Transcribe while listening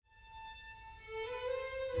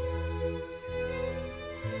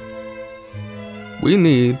We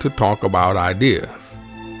need to talk about ideas,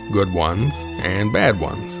 good ones and bad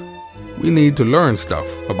ones. We need to learn stuff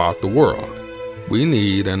about the world. We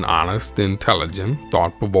need an honest, intelligent,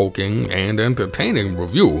 thought-provoking, and entertaining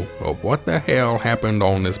review of what the hell happened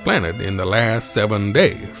on this planet in the last 7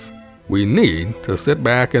 days. We need to sit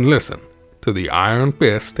back and listen to the Iron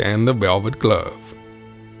Fist and the Velvet Glove.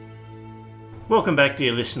 Welcome back,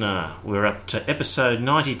 dear listener. We're up to episode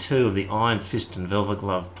 92 of the Iron Fist and Velvet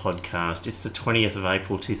Glove podcast. It's the 20th of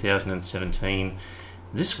April 2017.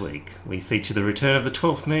 This week, we feature the return of the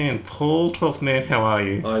 12th man. Paul, 12th man, how are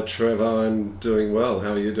you? Hi, Trevor. I'm doing well.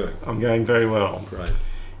 How are you doing? I'm going very well. Great.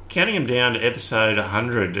 Counting him down to episode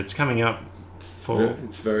 100. It's coming up for...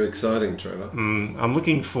 It's very exciting, Trevor. I'm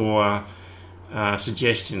looking for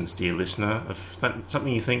suggestions, dear listener, of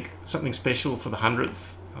something you think, something special for the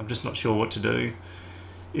 100th. I'm just not sure what to do.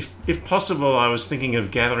 If possible, I was thinking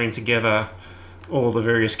of gathering together all the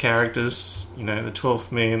various characters, the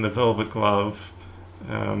 12th man, the Velvet Glove,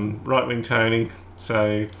 Right Wing Tony,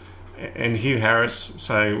 and Hugh Harris.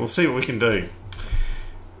 So we'll see what we can do.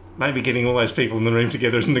 Maybe getting all those people in the room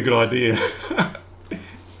together isn't a good idea.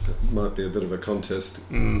 It might be a bit of a contest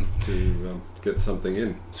to get something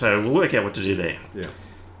in. So we'll work out what to do there. Yeah.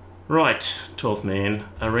 Right, 12th man,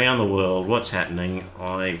 around the world, what's happening?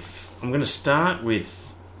 I'm going to start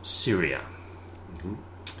with Syria.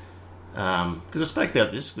 Because I spoke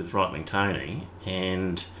about this with Right Wing Tony,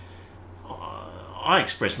 and I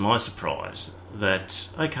expressed my surprise that,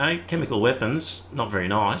 okay, chemical weapons, not very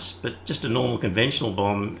nice, but just a normal conventional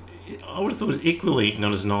bomb, I would have thought it was equally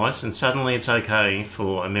not as nice, and suddenly it's okay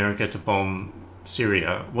for America to bomb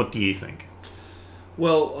Syria. What do you think?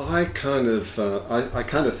 Well, I kind of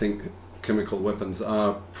think chemical weapons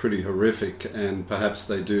are pretty horrific, and perhaps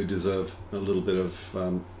they do deserve a little bit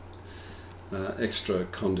of extra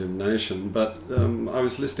condemnation. But I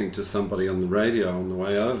was listening to somebody on the radio on the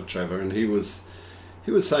way over, Trevor, and he was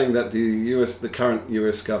saying that the current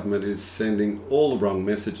US government is sending all the wrong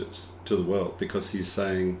messages to the world, because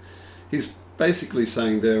he's basically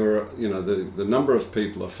saying there are the number of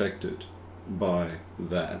people affected by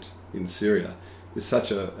that in Syria is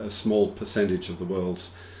such a small percentage of the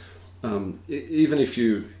world's. Even if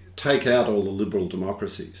you take out all the liberal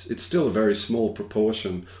democracies, it's still a very small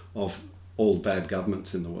proportion of all bad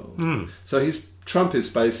governments in the world. So Trump is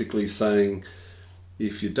basically saying,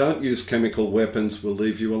 if you don't use chemical weapons, we'll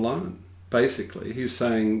leave you alone. Basically, he's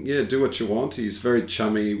saying, yeah, do what you want. He's very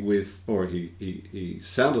chummy with, or he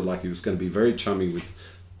sounded like he was going to be very chummy with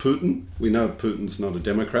Putin. We know Putin's not a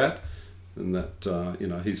Democrat, and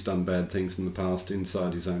that he's done bad things in the past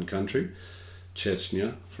inside his own country,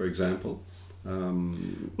 Chechnya, for example.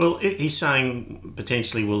 Well, he's saying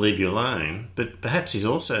potentially we'll leave you alone, but perhaps he's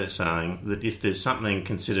also saying that if there's something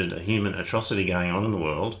considered a human atrocity going on in the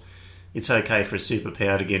world, it's okay for a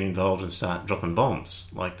superpower to get involved and start dropping bombs.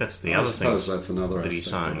 Like, that's the other thing that's another that he's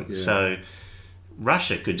saying. Yeah. So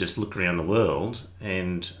Russia could just look around the world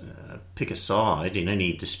and pick a side in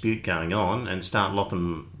any dispute going on and start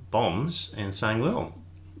lopping bombs and saying, well,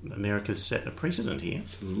 America's set a precedent here.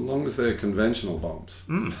 As long as they're conventional bombs.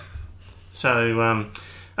 So,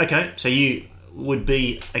 okay, so you would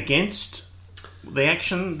be against the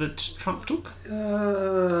action that Trump took?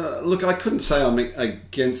 Look, I couldn't say I'm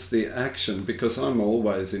against the action, because I'm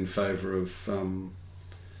always in favour of,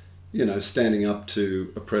 standing up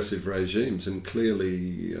to oppressive regimes, and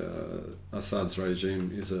clearly Assad's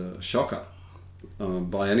regime is a shocker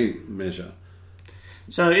by any measure.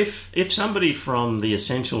 So if somebody from the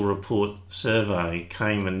Essential Report survey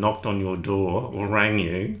came and knocked on your door or rang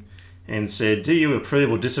you and said, do you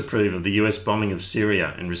approve or disapprove of the US bombing of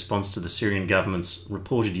Syria in response to the Syrian government's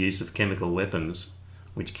reported use of chemical weapons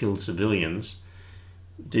which killed civilians,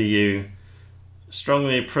 do you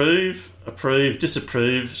strongly approve,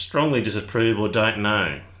 disapprove, strongly disapprove, or don't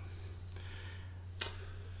know?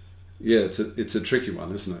 Yeah, it's a tricky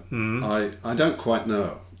one, isn't it? I don't quite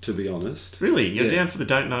know, to be honest. Really? You're down for the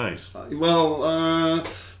don't knows?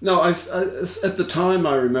 No, at the time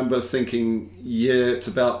I remember thinking, yeah, it's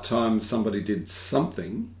about time somebody did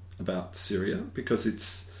something about Syria, because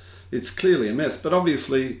it's clearly a mess. But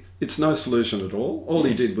obviously it's no solution at all. All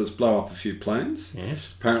he did was blow up a few planes.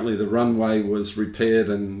 Yes. Apparently the runway was repaired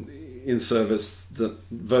and in service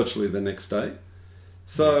virtually the next day.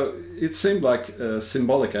 So it seemed like a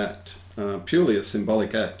symbolic act, purely a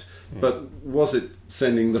symbolic act. Yeah. But was it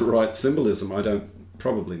sending the right symbolism?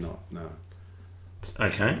 Probably not, no.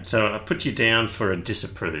 Okay, so I put you down for a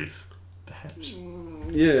disapprove, perhaps.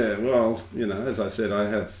 Yeah, well, as I said, I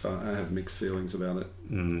have mixed feelings about it.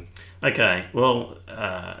 Okay, well,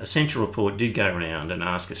 Essential Report did go around and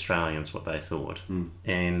ask Australians what they thought.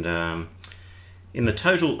 And In the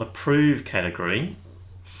total approved category,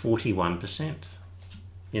 41%.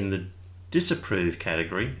 In the disapproved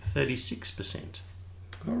category, 36%.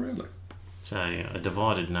 Oh, really? So a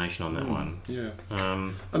divided nation on that one. Yeah.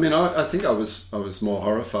 I mean, I think I was more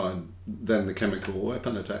horrified than the chemical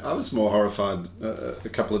weapon attack. I was more horrified a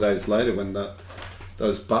couple of days later when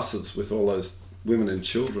those buses with all those women and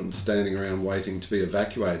children standing around waiting to be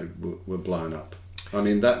evacuated were blown up. I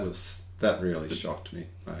mean, that really shocked me,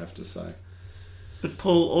 I have to say. But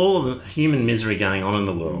Paul, all of the human misery going on in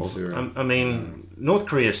the world, I mean, North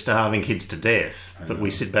Korea's starving kids to death, but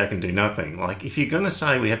we sit back and do nothing. Like, if you're going to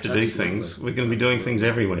say we have to do things, we're going to be doing things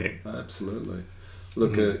everywhere. Absolutely.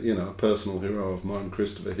 Look, a personal hero of mine,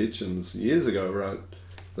 Christopher Hitchens, years ago wrote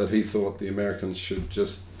that he thought the Americans should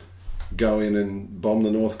just go in and bomb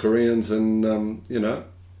the North Koreans and,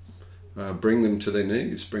 bring them to their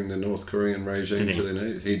knees, bring the North Korean regime to their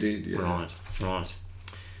knees. He did, yeah. Right.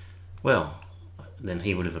 Well, then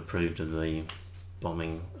he would have approved of the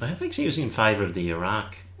bombing. I think he was in favour of the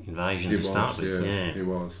Iraq invasion to start with. Yeah, he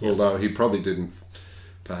was. Yep. Although he probably didn't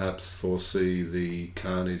perhaps foresee the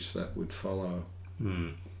carnage that would follow.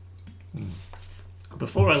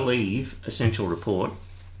 Before I leave Essential Report,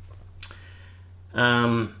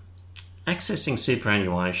 accessing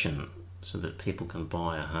superannuation so that people can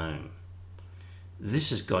buy a home.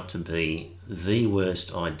 This has got to be the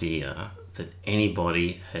worst idea that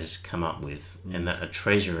anybody has come up with, and that a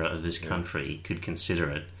treasurer of this country could consider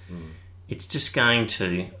it. It's just going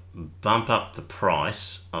to bump up the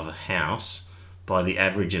price of a house by the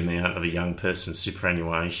average amount of a young person's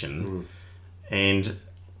superannuation, and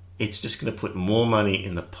it's just going to put more money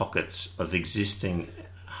in the pockets of existing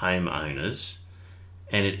homeowners,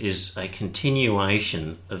 and it is a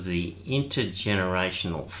continuation of the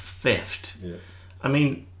intergenerational theft. Yeah. I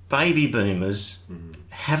mean, baby boomers,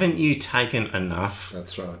 haven't you taken enough?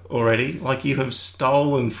 That's right. Already? Like, you have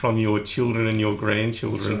stolen from your children and your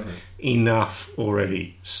grandchildren enough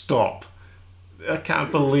already. Stop. I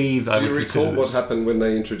can't believe they would consider this. Do you recall what happened when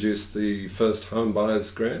they introduced the first home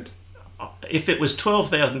buyers grant? If it was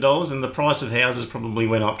 $12,000, then the price of houses probably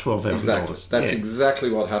went up $12,000. Exactly. That's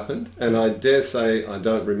exactly what happened. And I dare say, I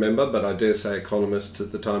don't remember, but I dare say economists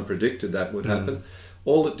at the time predicted that would happen.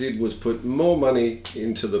 All it did was put more money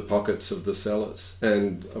into the pockets of the sellers.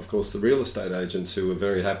 And, of course, the real estate agents, who were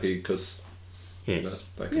very happy because they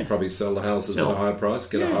could probably sell the houses at a higher price,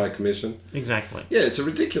 get a higher commission. Exactly. Yeah, it's a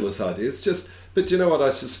ridiculous idea. It's just... But you know what I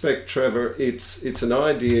suspect, Trevor? It's an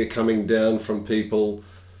idea coming down from people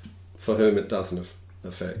for whom it doesn't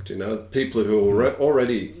affect. You know, people who are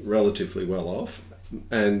already relatively well off.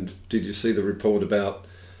 And did you see the report about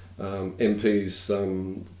MPs'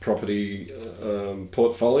 property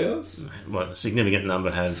portfolios? What, a significant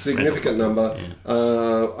number have... Significant number.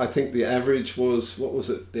 Yeah. I think the average was, what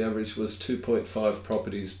was it? The average was 2.5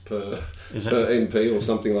 properties per MP or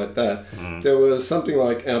something like that. There was something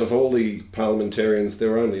like, out of all the parliamentarians,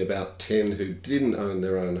 there were only about 10 who didn't own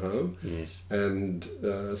their own home. Yes. And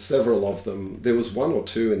several of them, there was one or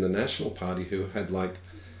two in the National Party who had like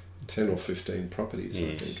 10 or 15 properties,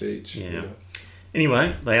 I think, each. Yeah. You know?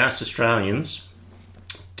 Anyway, they asked Australians,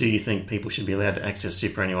 do you think people should be allowed to access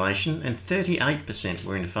superannuation? And 38%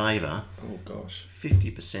 were in favour. Oh, gosh.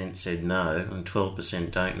 50% said no, and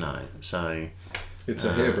 12% don't know. So it's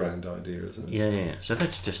a harebrained idea, isn't it? Yeah. So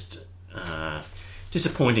that's just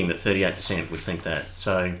disappointing that 38% would think that.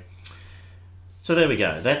 So there we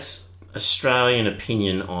go. That's Australian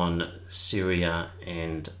opinion on Syria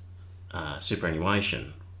and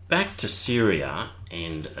superannuation. Back to Syria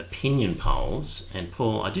and opinion polls. And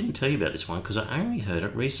Paul, I didn't tell you about this one because I only heard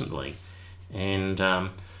it recently. And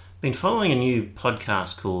been following a new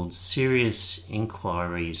podcast called Serious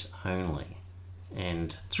Inquiries Only.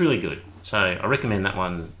 And it's really good. So I recommend that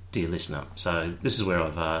one, dear listener. So this is where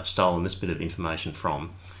I've stolen this bit of information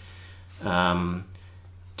from.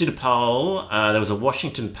 Did a poll. There was a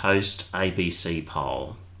Washington Post ABC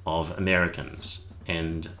poll of Americans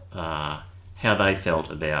and how they felt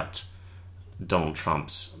about Donald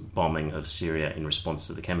Trump's bombing of Syria in response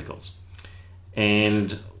to the chemicals.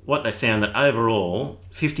 And what they found that overall,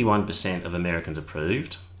 51% of Americans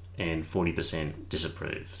approved and 40%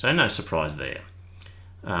 disapproved. So no surprise there.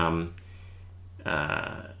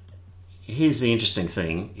 Here's the interesting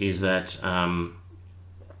thing, is that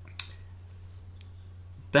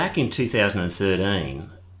back in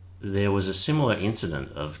 2013, there was a similar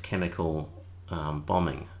incident of chemical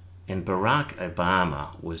bombing. And Barack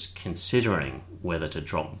Obama was considering whether to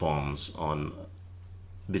drop bombs on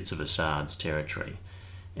bits of Assad's territory.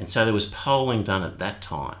 And so there was polling done at that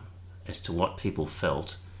time as to what people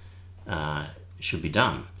felt should be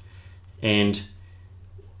done. And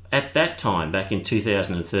at that time, back in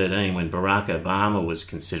 2013, when Barack Obama was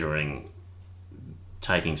considering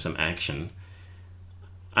taking some action,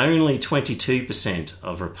 only 22%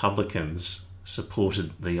 of Republicans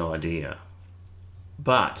supported the idea.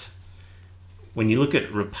 But when you look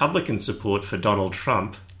at Republican support for Donald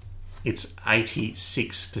Trump, it's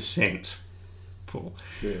 86%, Paul.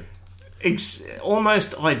 Yeah.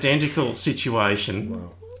 Almost identical situation.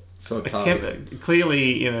 Wow. So partisan.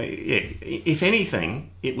 Clearly, if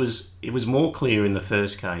anything, it was more clear in the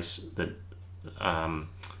first case that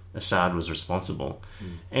Assad was responsible.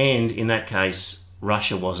 And in that case,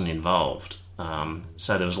 Russia wasn't involved.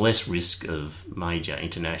 So there was less risk of major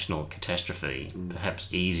international catastrophe,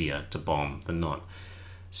 perhaps easier to bomb than not.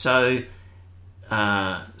 So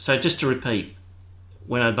just to repeat,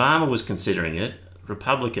 when Obama was considering it,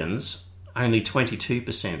 Republicans, only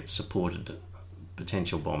 22% supported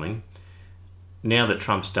potential bombing. Now that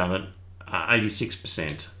Trump's done it,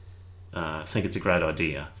 86% think it's a great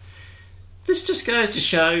idea. This just goes to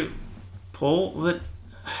show, Paul, that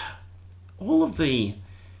all of the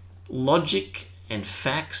logic and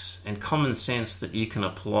facts and common sense that you can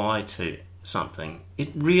apply to something, it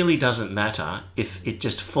really doesn't matter if it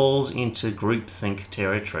just falls into groupthink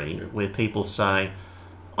territory where people say,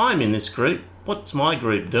 I'm in this group, what's my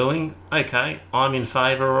group doing? Okay, I'm in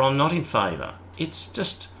favour or I'm not in favour. It's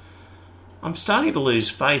just, I'm starting to lose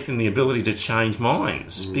faith in the ability to change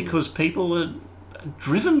minds because people are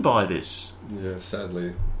driven by this. Yeah,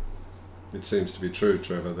 sadly, it seems to be true,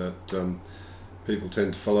 Trevor, that people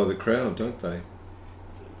tend to follow the crowd, don't they?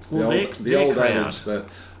 The old adage that,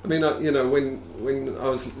 I mean, when I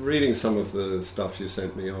was reading some of the stuff you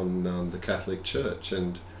sent me on the Catholic Church,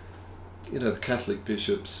 and the Catholic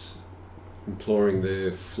bishops imploring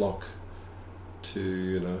their flock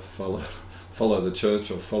to follow the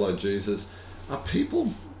church or follow Jesus,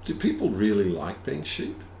 do people really like being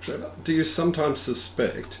sheep, Trevor? Do you sometimes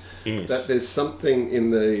suspect that there's something in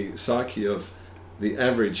the psyche of the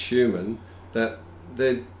average human that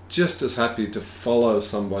they're just as happy to follow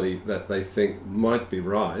somebody that they think might be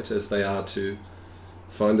right as they are to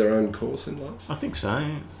find their own course in life? I think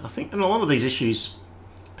so. I think in a lot of these issues,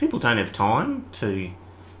 people don't have time to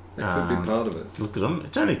That could be part of it. Look at them.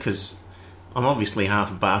 It's only because I'm obviously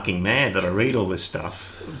half barking mad that I read all this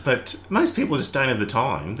stuff, but most people just don't have the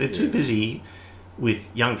time. They're too busy with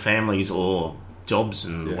young families or jobs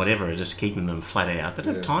and whatever, just keeping them flat out. They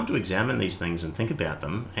don't have time to examine these things and think about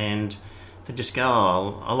them, and they just go,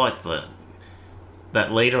 oh, I like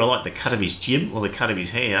that leader, I like the cut of his jib or the cut of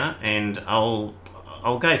his hair, and I'll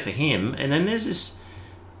go for him. And then there's this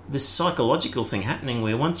psychological thing happening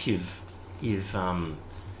where once you've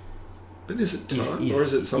but is it time or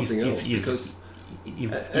is it something else? Because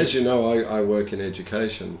as you know, I work in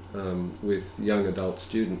education with young adult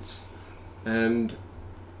students, and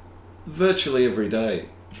virtually every day,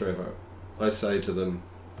 Trevor, I say to them,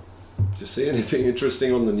 did you see anything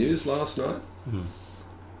interesting on the news last night?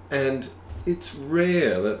 And it's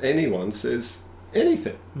rare that anyone says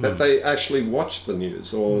anything, that they actually watch the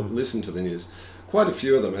news or listen to the news. Quite a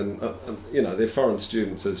few of them, and they're foreign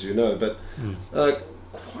students, as you know, but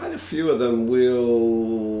quite a few of them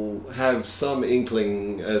will have some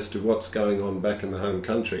inkling as to what's going on back in the home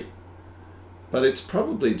country. But it's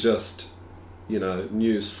probably just,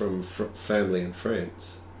 news from family and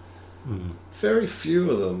friends. Very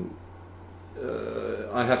few of them,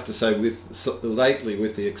 I have to say, lately,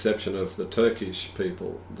 with the exception of the Turkish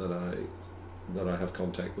people that I have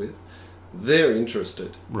contact with, they're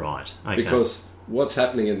interested. Right. Okay. Because what's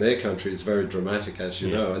happening in their country is very dramatic, as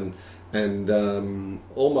you know, and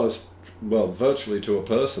almost, virtually to a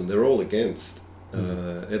person, they're all against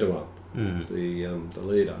Erdogan, the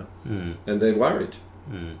leader, and they're worried,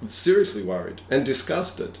 seriously worried, and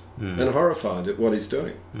disgusted, and horrified at what he's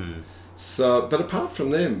doing. So, but apart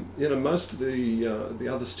from them, most of the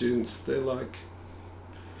other students, they're like,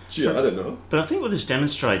 gee, I don't know. But I think what this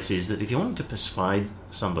demonstrates is that if you wanted to persuade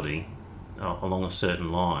somebody along a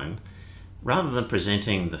certain line, rather than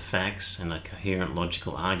presenting the facts in a coherent,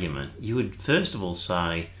 logical argument, you would first of all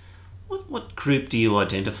say, what group do you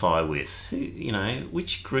identify with?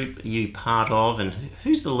 Which group are you part of, and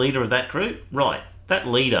who's the leader of that group? Right, that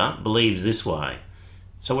leader believes this way.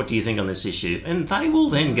 So what do you think on this issue? And they will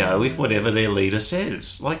then go with whatever their leader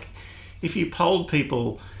says. Like, if you polled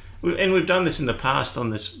people, and we've done this in the past on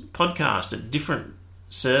this podcast at different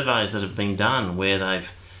surveys that have been done where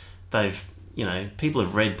they've people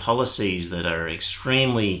have read policies that are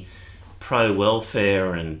extremely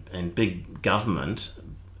pro-welfare and big government,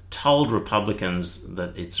 told Republicans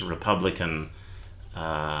that it's a Republican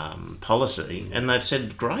policy, and they've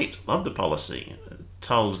said, great, love the policy.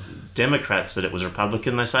 Told Democrats that it was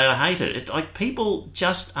Republican, they say, I hate it. Like, people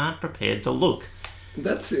just aren't prepared to look.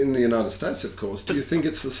 That's in the United States, of course. Do you think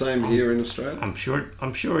it's the same here in Australia? I'm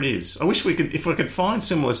sure it is. I wish if we could find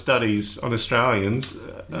similar studies on Australians.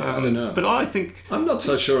 I don't know. But I think... I'm not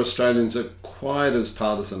so sure Australians are quite as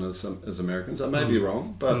partisan as Americans. I may be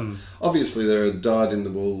wrong, but obviously there are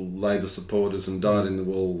dyed-in-the-wool Labor supporters and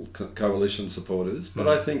dyed-in-the-wool coalition supporters, but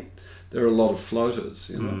I think there are a lot of floaters,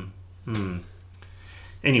 you know.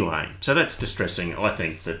 Anyway, so that's distressing. I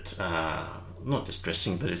think that... not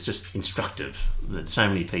distressing, but it's just instructive that so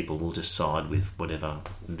many people will just side with whatever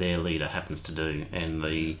their leader happens to do, and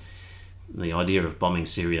the idea of bombing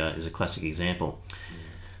Syria is a classic example.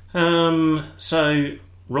 So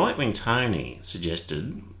right-wing Tony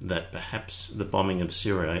suggested that perhaps the bombing of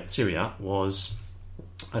Syria was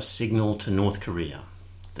a signal to North Korea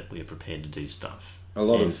that we are prepared to do stuff. A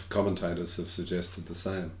lot of commentators have suggested the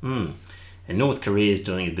same. And North Korea is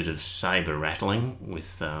doing a bit of sabre rattling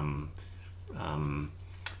with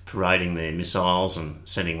parading their missiles and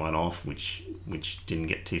sending one off, which didn't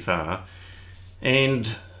get too far.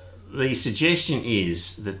 And the suggestion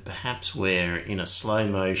is that perhaps we're in a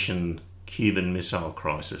slow-motion Cuban Missile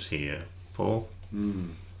Crisis here. Paul?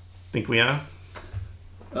 Think we are?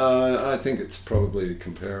 I think it's probably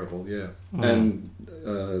comparable, yeah. And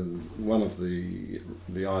one of the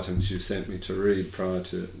items you sent me to read prior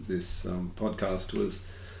to this podcast was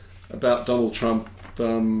about Donald Trump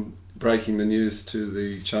breaking the news to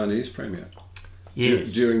the Chinese premier.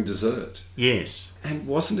 Yes. During dessert. Yes. And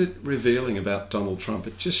wasn't it revealing about Donald Trump?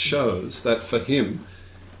 It just shows that for him,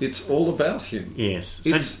 it's all about him. Yes.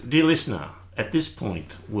 So, dear listener, at this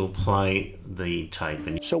point, we'll play the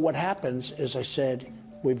tape. So what happens, as I said,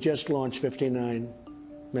 we've just launched 59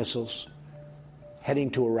 missiles heading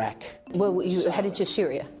to Iraq. Well, you headed to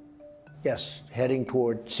Syria? Yes, heading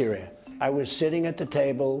toward Syria. I was sitting at the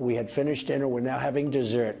table. We had finished dinner. We're now having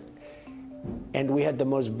dessert. And we had the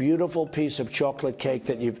most beautiful piece of chocolate cake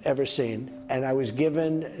that you've ever seen. And I was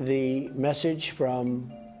given the message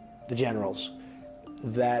from the generals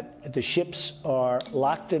that the ships are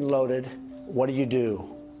locked and loaded. What do you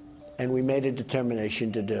do? And we made a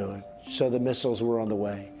determination to do it. So the missiles were on the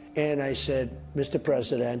way. And I said, Mr.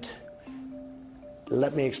 President,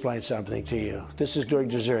 let me explain something to you. This is during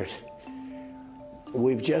dessert.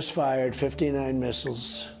 We've just fired 59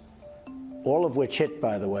 missiles, all of which hit,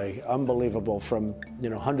 by the way, unbelievable, from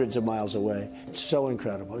hundreds of miles away. It's so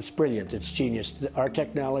incredible. It's brilliant. It's genius. Our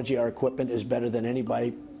technology, our equipment is better than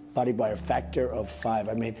anybody by a factor of 5.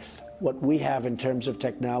 I mean, what we have in terms of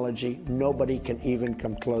technology, nobody can even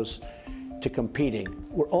come close to competing.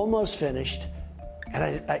 We're almost finished.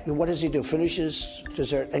 And what does he do? Finishes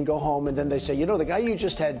dessert and go home, and then they say, the guy you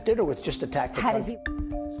just had dinner with just attacked the country.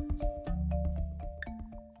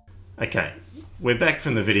 Okay, we're back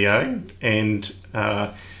from the video, and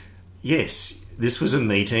yes, this was a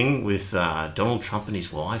meeting with Donald Trump and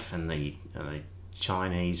his wife and the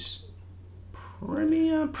Chinese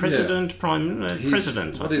president.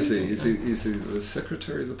 What is he? Is he the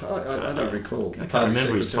secretary of the party? I don't recall. I can't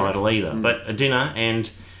remember his title either. But a dinner, and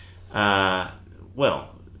a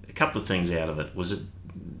couple of things out of it was that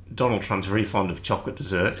Donald Trump's very fond of chocolate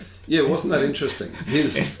dessert. Yeah, wasn't that interesting?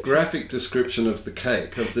 His graphic description of the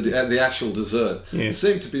cake, of the actual dessert,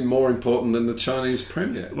 seemed to be more important than the Chinese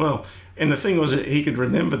premier. Well, and the thing was that he could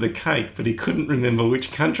remember the cake, but he couldn't remember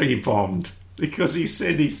which country he bombed, because he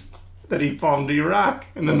said that he bombed Iraq.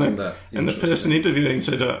 And then the person interviewing him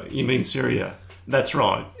said, you mean Syria? That's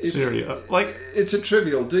right, Syria. It's a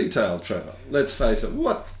trivial detail, Trevor. Let's face it.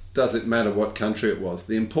 What does it matter what country it was?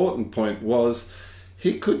 The important point was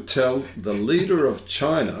he could tell the leader of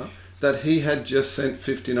China that he had just sent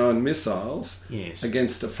 59 missiles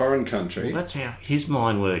against a foreign country. Well, that's how his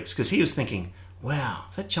mind works, because he was thinking, wow,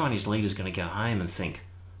 that Chinese leader's going to go home and think,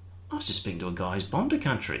 I was just speaking to a guy who's bombed a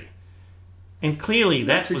country. And clearly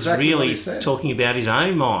that was really talking about his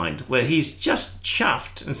own mind, where he's just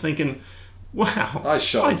chuffed and thinking, wow. I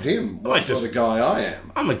showed him what sort of guy I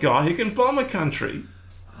am. I'm a guy who can bomb a country.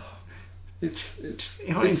 It's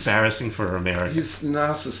embarrassing for America. His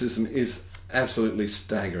narcissism is absolutely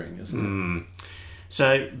staggering, isn't it?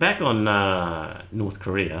 So back on North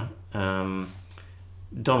Korea, Donald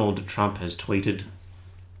Trump has tweeted,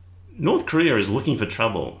 North Korea is looking for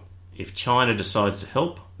trouble. If China decides to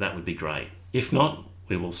help, that would be great. If not,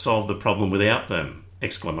 we will solve the problem without them!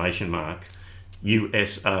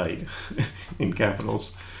 USA in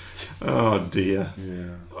capitals. Oh dear.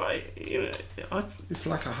 Yeah. It's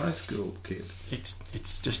like a high school kid.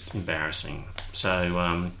 It's just embarrassing.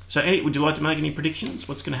 So, Eddie, would you like to make any predictions?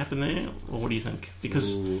 What's going to happen there, or what do you think?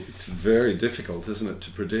 Because it's very difficult, isn't it,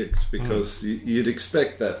 to predict? Because you'd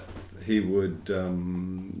expect that he would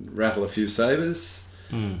rattle a few sabres,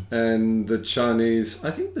 and the Chinese.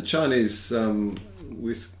 I think the Chinese,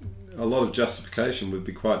 with a lot of justification, would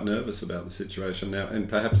be quite nervous about the situation now, and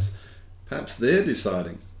perhaps they're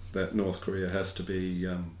deciding that North Korea has to be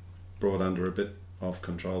brought under a bit of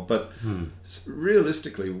control. But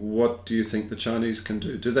realistically, what do you think the Chinese can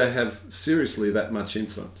do? Do they have seriously that much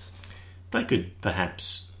influence? they could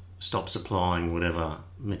perhaps stop supplying whatever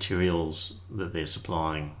materials that they're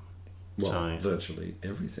supplying. Well, virtually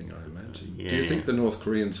everything, I imagine. Yeah. Do you think the North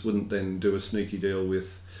Koreans wouldn't then do a sneaky deal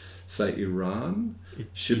with, say, Iran?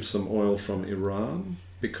 Ship some oil from Iran?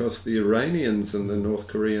 Because the Iranians and the North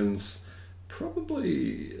Koreans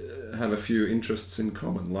probably have a few interests in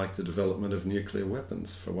common, like the development of nuclear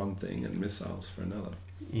weapons for one thing and missiles for another.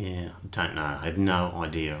 Yeah, I don't know. I have no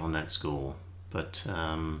idea on that score. But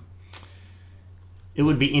it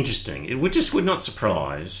would be interesting. It would not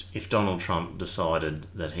surprise if Donald Trump decided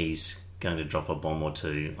that he's going to drop a bomb or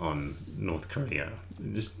two on North Korea.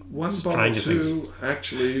 Just one bomb or two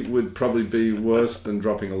actually would probably be worse than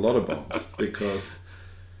dropping a lot of bombs, because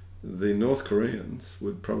the North Koreans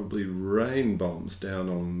would probably rain bombs down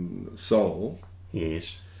on Seoul.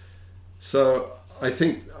 Yes. So I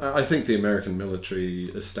think the American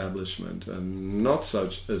military establishment are not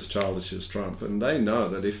such as childish as Trump, and they know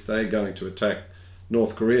that if they're going to attack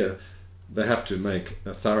North Korea, they have to make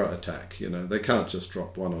a thorough attack. You know, they can't just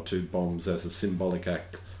drop one or two bombs as a symbolic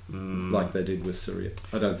act like they did with Syria.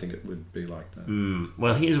 I don't think it would be like that.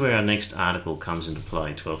 Well, here's where our next article comes into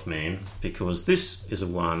play, 12th Man, because this is a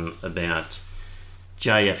one about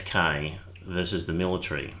JFK versus the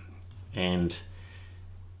military. And,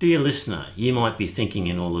 dear listener, you might be thinking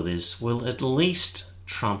in all of this, well, at least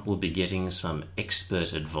Trump will be getting some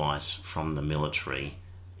expert advice from the military,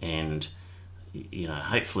 and you know,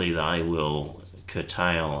 hopefully they will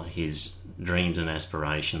curtail his dreams and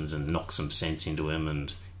aspirations and knock some sense into him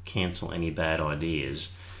and cancel any bad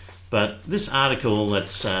ideas. But this article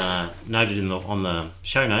that's noted on the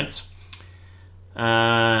show notes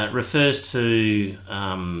refers to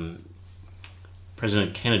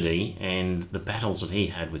President Kennedy and the battles that he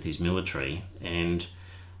had with his military, and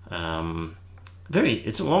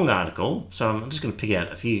it's a long article, so I'm just going to pick out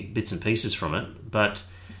a few bits and pieces from it. But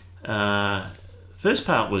first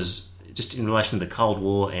part was just in relation to the Cold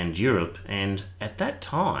War and Europe, and at that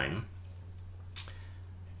time,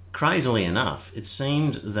 crazily enough, it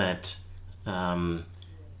seemed that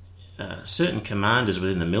certain commanders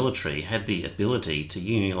within the military had the ability to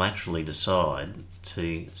unilaterally decide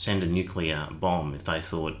to send a nuclear bomb if they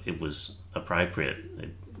thought it was appropriate,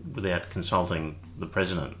 without consulting the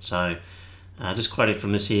president. So, just quoting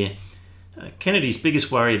from this here, Kennedy's biggest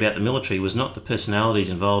worry about the military was not the personalities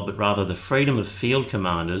involved, but rather the freedom of field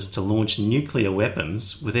commanders to launch nuclear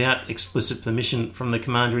weapons without explicit permission from the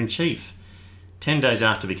commander-in-chief. 10 days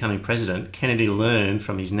after becoming president, Kennedy learned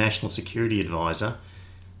from his national security advisor,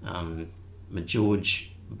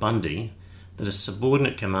 George Bundy, that a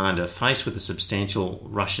subordinate commander faced with a substantial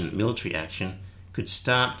Russian military action could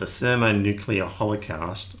start the thermonuclear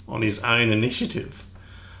holocaust on his own initiative.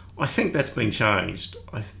 I think that's been changed.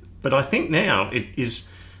 But I think now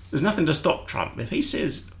there's nothing to stop Trump. If he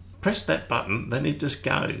says, press that button, then it just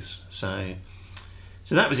goes. So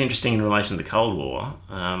that was interesting in relation to the Cold War.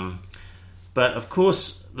 But of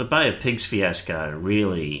course, the Bay of Pigs fiasco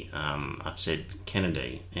really upset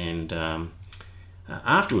Kennedy. And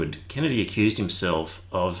afterward, Kennedy accused himself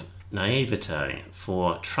of naivete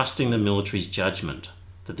for trusting the military's judgment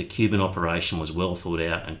that the Cuban operation was well thought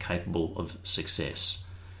out and capable of success.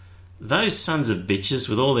 Those sons of bitches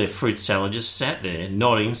with all their fruit salad just sat there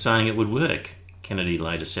nodding, saying it would work, Kennedy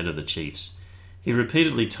later said of the chiefs. He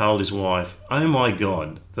repeatedly told his wife, "Oh my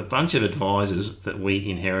God, the bunch of advisors that we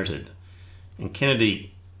inherited." And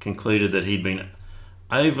Kennedy concluded that he'd been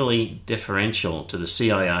overly deferential to the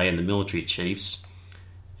CIA and the military chiefs,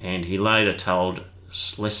 and he later told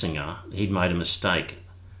Schlesinger he'd made a mistake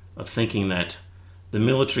of thinking that the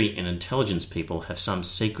military and intelligence people have some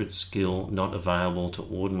secret skill not available to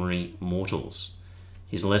ordinary mortals.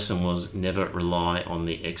 His lesson was never rely on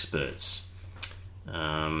the experts.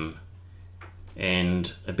 And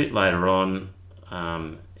a bit later on,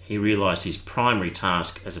 he realised his primary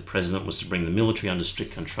task as a president was to bring the military under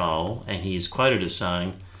strict control, and he is quoted as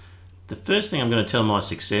saying, "The first thing I'm going to tell my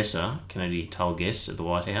successor," Kennedy told guests at the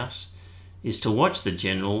White House, is to watch the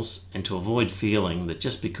generals and to avoid feeling that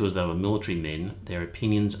just because they were military men, their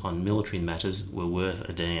opinions on military matters were worth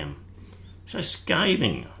a damn. So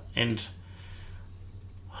scathing, and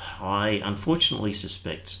I unfortunately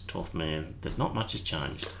suspect, 12th man, that not much has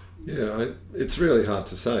changed. Yeah, it's really hard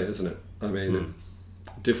to say, isn't it? I mean,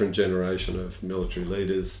 a different generation of military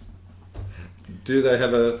leaders, do they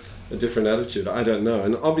have a different attitude? I don't know.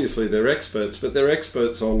 And obviously they're experts, but they're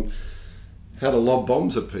experts on how to lob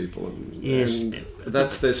bombs at people. And, yes. and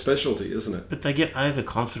that's their specialty, isn't it? But they get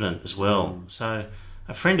overconfident as well. So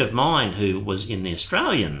a friend of mine who was in the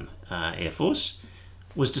Australian Air Force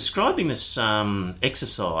was describing this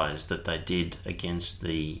exercise that they did against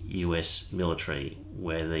the US military,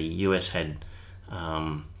 where the US had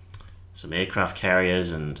some aircraft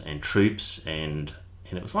carriers and troops, and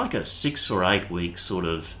it was like a 6 or 8 week sort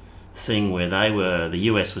of thing where the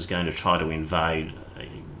US was going to try to invade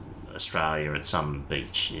Australia at some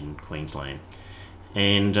beach in Queensland,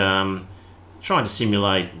 and trying to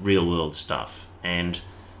simulate real world stuff. And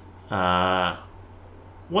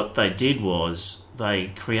what they did was the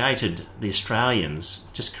Australians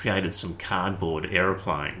just created some cardboard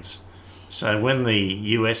aeroplanes. So when the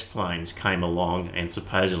US planes came along and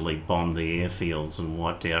supposedly bombed the airfields and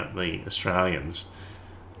wiped out the Australians,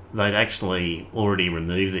 they'd actually already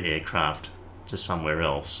removed the aircraft to somewhere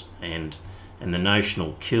else, and the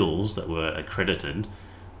notional kills that were accredited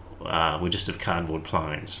were just of cardboard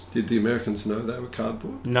planes. Did the Americans know they were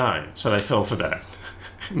cardboard? No, so they fell for that.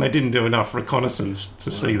 And they didn't do enough reconnaissance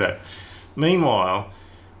to see that. Meanwhile,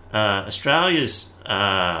 Australia's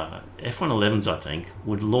F-111s, I think,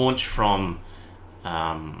 would launch from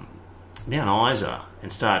Mount Isa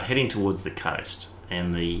and start heading towards the coast.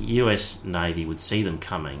 And the US Navy would see them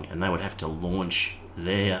coming, and they would have to launch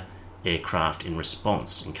their aircraft in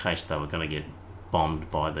response in case they were going to get bombed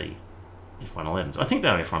by the F-111s. I think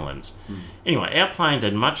they were F-111s. Anyway, our planes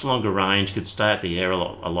had much longer range, could stay at the air a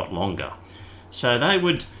lot longer. So they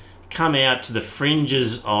would come out to the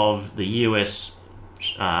fringes of the US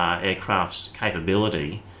aircraft's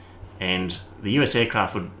capability, and the US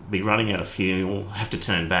aircraft would be running out of fuel, have to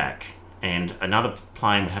turn back, and another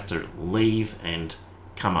plane would have to leave and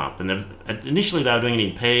come up. And initially they were doing it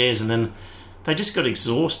in pairs, and then they just got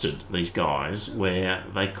exhausted, these guys, where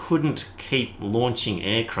they couldn't keep launching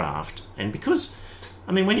aircraft. And because,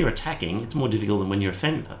 I mean, when you're attacking, it's more difficult than when you're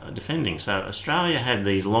defending. So Australia had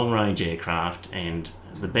these long-range aircraft and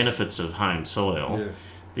the benefits of home soil. Yeah.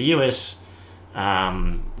 The US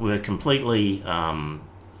were completely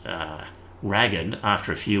ragged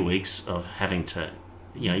after a few weeks of having to,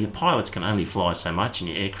 your pilots can only fly so much and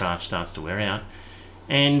your aircraft starts to wear out.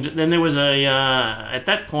 And then there was at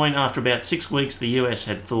that point, after about 6 weeks, the US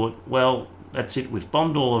had thought, well, that's it, we've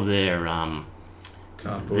bombed all of their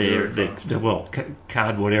cardboard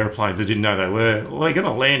airplanes. I didn't know they were. Well, we're going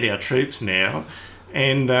to land our troops now.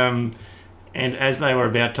 And as they were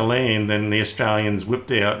about to land, then the Australians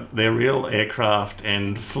whipped out their real aircraft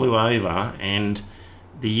and flew over, and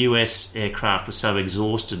the US aircraft was so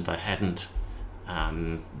exhausted they hadn't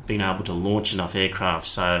been able to launch enough aircraft.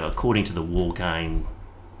 So according to the war game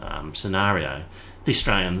scenario, the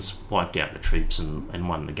Australians wiped out the troops and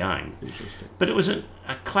won the game. Interesting. But it was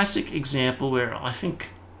a classic example where I think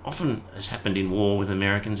often has happened in war with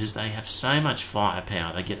Americans is they have so much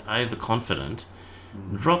firepower, they get overconfident,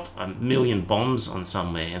 drop 1 million bombs on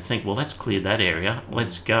somewhere and think, well, that's cleared that area,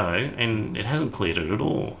 let's go, and it hasn't cleared it at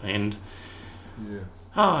all. And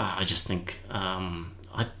I just think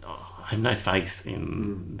I have no faith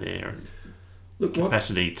in their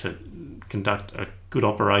capacity to conduct a good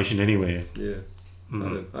operation anywhere. Yeah,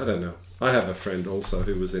 I don't know. I have a friend also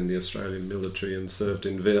who was in the Australian military and served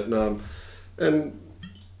in Vietnam, and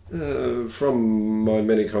from my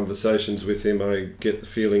many conversations with him, I get the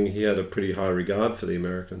feeling he had a pretty high regard for the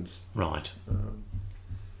Americans. Right.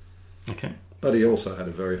 Okay. But he also had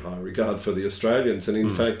a very high regard for the Australians, and in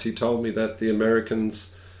fact he told me that the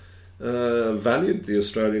Americans valued the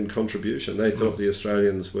Australian contribution. They thought the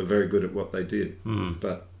Australians were very good at what they did,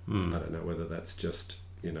 but I don't know whether that's just,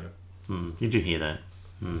 You do hear that.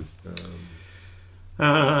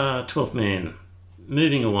 12th man,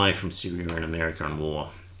 moving away from Syria and America and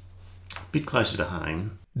war, a bit closer to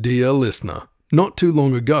home. Dear listener, not too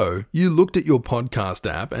long ago, you looked at your podcast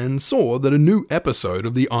app and saw that a new episode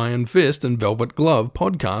of the Iron Fist and Velvet Glove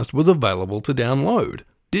podcast was available to download.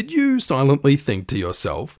 Did you silently think to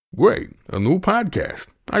yourself, great, a new podcast.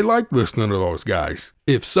 I like listening to those guys.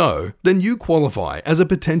 If so, then you qualify as a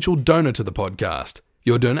potential donor to the podcast.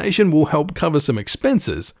 Your donation will help cover some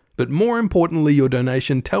expenses, but more importantly, your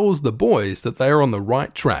donation tells the boys that they are on the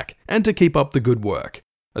right track and to keep up the good work.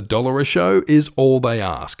 $1 a show is all they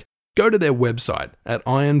ask. go to their website at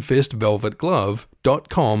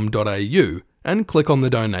ironfistvelvetglove.com.au and click on the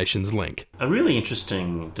donations link. A really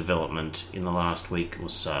interesting development in the last week or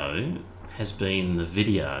so has been the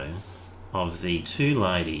video of the two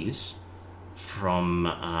ladies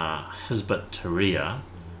from Hizbut Tahrir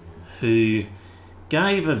who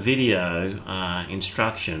gave a video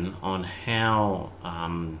instruction on how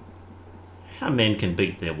men can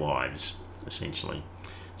beat their wives, essentially.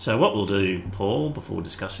 So what we'll do, Paul, before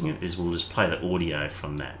discussing it, is we'll just play the audio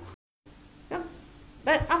from that.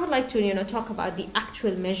 But I would like to, talk about the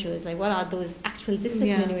actual measures, like what are those actual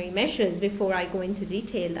disciplinary measures before I go into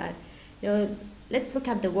detail that, let's look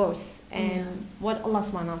at the verse and what Allah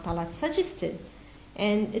subhanahu wa ta'ala suggested.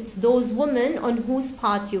 And it's those women on whose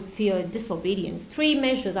part you fear disobedience. 3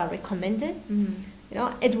 measures are recommended.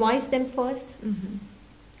 Advise them first,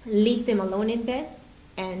 leave them alone in bed,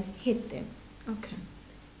 and hit them. Okay.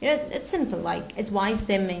 It's simple, like advise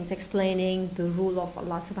them means explaining the rule of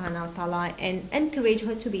Allah subhanahu wa ta'ala and encourage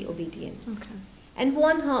her to be obedient. Okay. And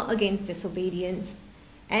warn her against disobedience.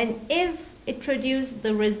 And if it produces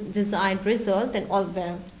the desired result, then all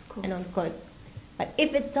well and all good. But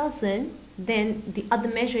if it doesn't, then the other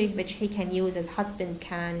measure which he can use as husband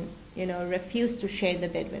can, refuse to share the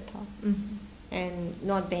bed with her and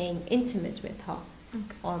not being intimate with her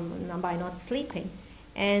or by not sleeping.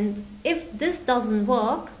 And if this doesn't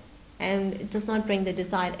work and it does not bring the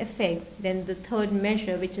desired effect, then the third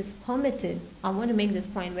measure, which is permitted, I want to make this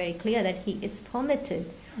point very clear that he is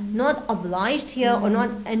permitted, not obliged here or not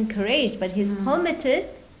encouraged, but he's permitted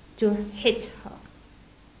to hit her.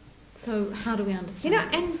 So how do we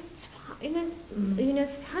understand this?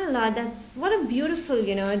 SubhanAllah, that's what a beautiful,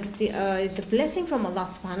 the blessing from Allah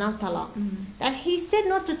subhanahu wa ta'ala. That He said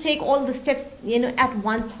not to take all the steps, at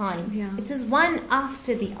one time. Yeah. It is one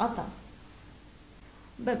after the other.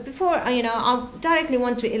 But before, I directly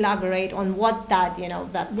want to elaborate on what that,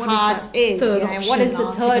 that what part is. That is. What is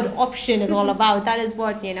the third option is all about. That is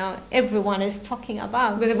what, everyone is talking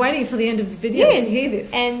about. But they're waiting until the end of the video to hear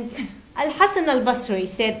this. And Al-Hasan al-Basri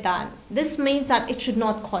said that this means that it should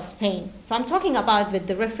not cause pain. So I'm talking about with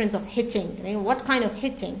the reference of hitting. What kind of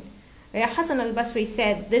hitting? Hasan al-Basri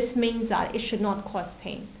said this means that it should not cause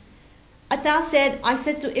pain. Atta said, I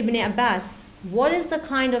said to Ibn Abbas, what is the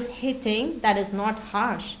kind of hitting that is not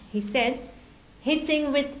harsh? He said,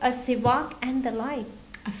 hitting with a siwak and the like.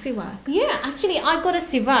 A siwak? Yeah, actually I got a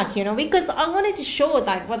siwak, because I wanted to show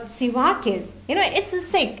that what siwak is. It's a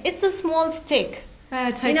stick. It's a small stick.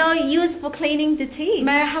 Used for cleaning the teeth.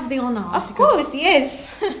 May I have the honour? Of course,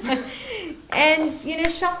 yes. And,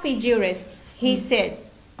 Shafi jurist, he said,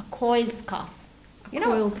 a coiled scarf.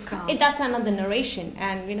 Coiled scarf. That's another narration.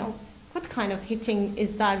 And, what kind of hitting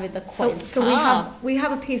is that with a coiled scarf? So we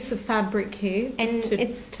have a piece of fabric here just to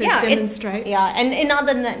demonstrate. And in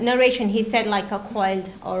other narration, he said like a coiled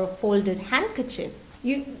or a folded handkerchief.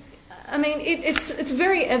 It's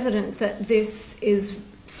very evident that this is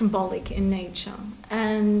symbolic in nature,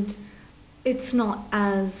 and it's not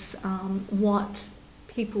as what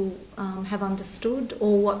people have understood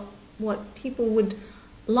or what people would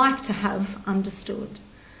like to have understood.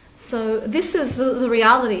 So this is the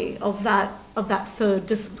reality of that third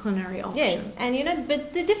disciplinary option. Yes, and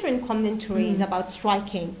with the different commentaries about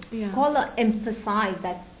striking, scholars emphasize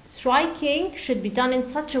that striking should be done in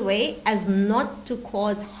such a way as not to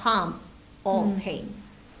cause harm or pain.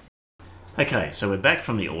 Okay, so we're back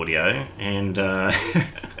from the audio, and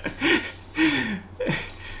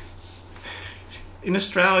in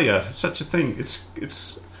Australia, such a thing. It's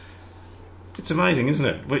amazing, isn't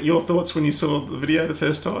it? What your thoughts when you saw the video the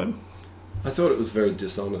first time? I thought it was very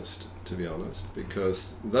dishonest, to be honest,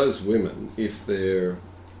 because those women, if they're,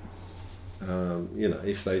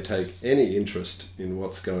 if they take any interest in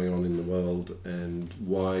what's going on in the world and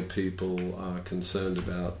why people are concerned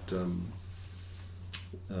about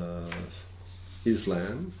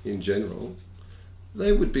Islam in general,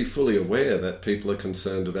 they would be fully aware that people are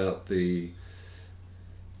concerned about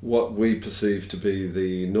what we perceive to be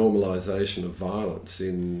the normalisation of violence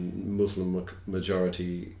in Muslim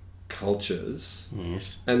majority cultures.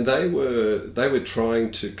 Yes. And they were trying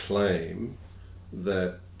to claim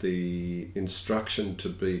that the instruction to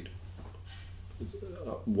beat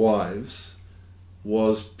wives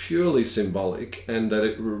was purely symbolic, and that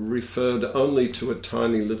it referred only to a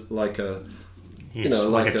tiny little, like a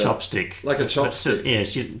chopstick. Like a chopstick.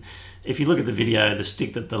 Yes. If you look at the video, the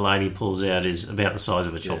stick that the lady pulls out is about the size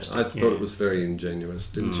of a chopstick. I thought it was very ingenuous,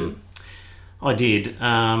 didn't you? I did.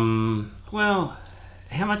 Well,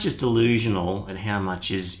 how much is delusional and how much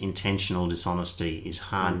is intentional dishonesty is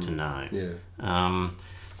hard to know. Yeah.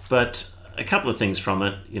 But a couple of things from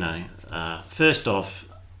it, first off,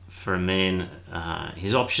 for a man,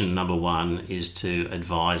 his option number one is to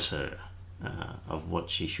advise her of what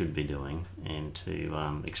she should be doing and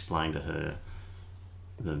to explain to her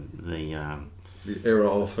the error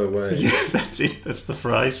of her way. Yeah, that's it. That's the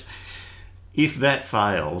phrase. If that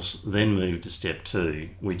fails, then move to step two,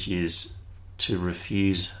 which is to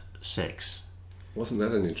refuse sex. Wasn't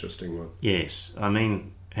that an interesting one? Yes. I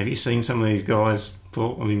mean, have you seen some of these guys,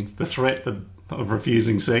 Paul? I mean, the threat of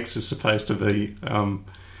refusing sex is supposed to be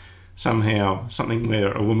somehow something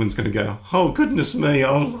where a woman's going to go, oh, goodness me,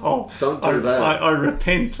 don't do that. I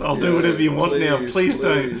repent. I'll do whatever you want now. Please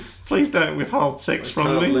don't withhold sex from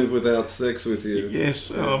me. I can't live without sex with you. Yes.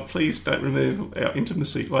 Yeah. Oh, please don't remove our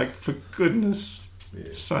intimacy. Like, for goodness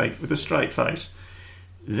sake, with a straight face.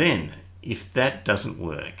 Then, if that doesn't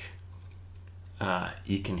work,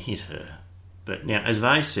 you can hit her. But now, as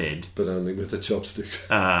they said... But only with a chopstick.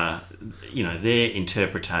 Their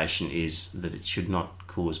interpretation is that it should not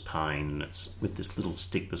cause pain, and it's with this little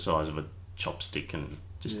stick the size of a chopstick and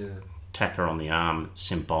just tap her on the arm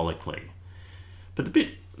symbolically. But the bit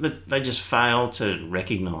that they just fail to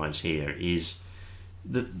recognise here is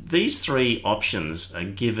that these three options are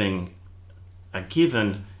given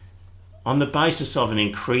on the basis of an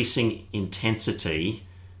increasing intensity.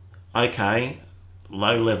 Okay,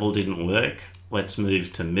 low level didn't work, let's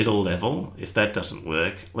move to middle level. If that doesn't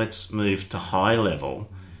work, let's move to high level.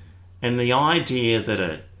 And the idea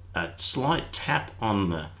that a slight tap on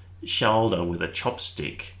the shoulder with a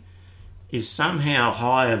chopstick is somehow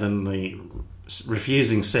higher than the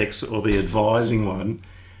refusing sex or the advising one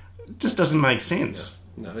just doesn't make sense.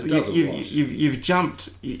 No, it doesn't. You've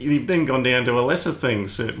jumped. You've then gone down to a lesser thing,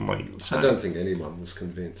 certainly. So, I don't think anyone was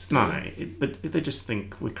convinced. No, but they just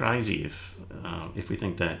think we're crazy if we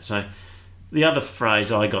think that. So the other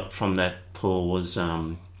phrase I got from that, Paul, was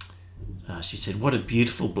she said, "What a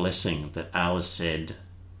beautiful blessing that Allah said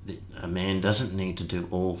that a man doesn't need to do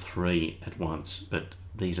all three at once, but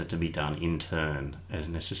these are to be done in turn as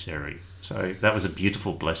necessary." So that was a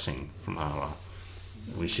beautiful blessing from Allah.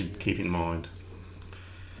 We should keep in mind.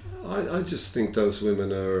 I just think those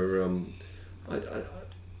women are... I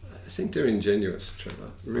think they're ingenuous,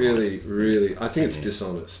 Trevor. Really, really. I think it's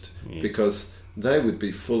dishonest because they would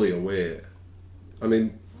be fully aware. I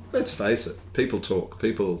mean, let's face it. People talk.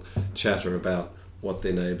 People chatter about what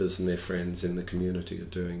their neighbours and their friends in the community are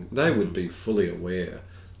doing. They would be fully aware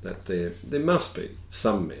that there must be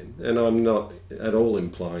some men, and I'm not at all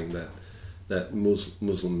implying that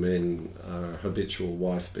Muslim men are habitual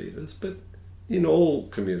wife beaters, but in all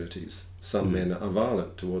communities, some men are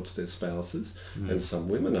violent towards their spouses, and some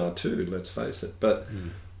women are too, let's face it. But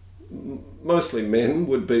mostly men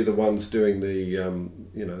would be the ones doing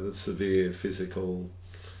the severe physical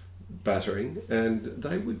battering, and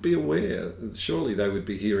they would be aware. Surely they would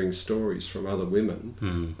be hearing stories from other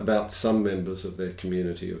women about some members of their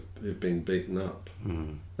community who've been beaten up.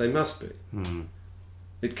 They must be.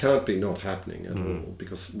 It can't be not happening at all,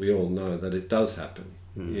 because we all know that it does happen.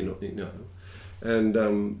 You know. And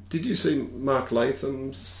did you see Mark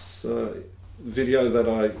Latham's video that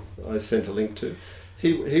I sent a link to?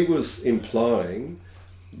 He was implying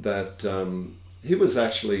that he was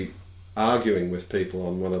actually arguing with people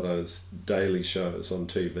on one of those daily shows on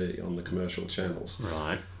TV, on the commercial channels.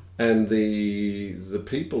 Right. And the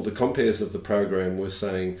people, the compares of the program, were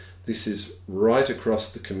saying this is right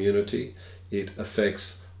across the community. It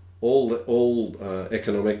affects all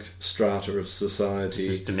economic strata of society.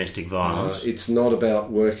 This is domestic violence. It's not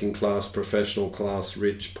about working class, professional class,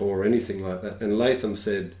 rich, poor, anything like that. And Latham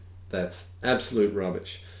said that's absolute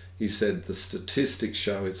rubbish. He said the statistics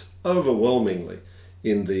show it's overwhelmingly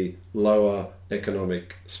in the lower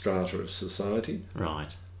economic strata of society.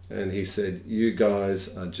 Right. And he said, you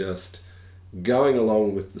guys are just going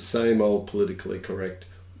along with the same old politically correct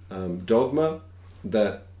dogma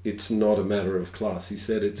that it's not a matter of class. He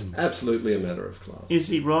said it's absolutely a matter of class. Is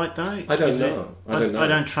he right though? I don't know. I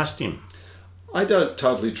don't trust him. I don't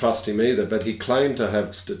totally trust him either, but he claimed to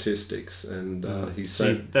have statistics, and he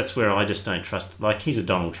said... See, that's where I just don't trust... Like, he's a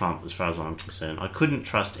Donald Trump as far as I'm concerned. I couldn't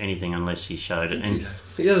trust anything unless he showed it. And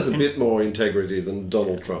he has a bit more integrity than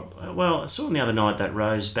Donald Trump. Well, I saw him the other night, that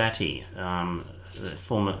Rose Batty, the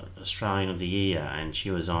former Australian of the Year, and she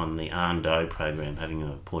was on the Arndo program having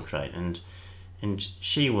a portrait, and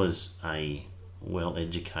she was a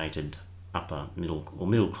well-educated upper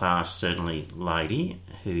middle class, certainly, lady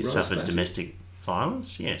who Rose suffered Batty. Domestic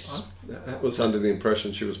violence. Yes. I was under the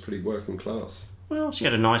impression she was pretty working class. Well, she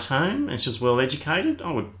had a nice home and she was well educated.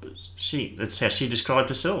 That's how she described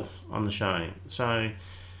herself on the show. So,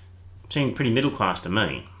 seemed pretty middle class to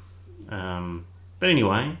me. But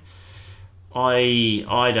anyway,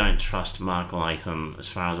 I don't trust Mark Latham as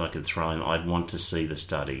far as I could throw him. I'd want to see the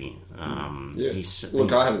study.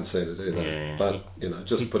 Look, I haven't seen it either, Yeah. but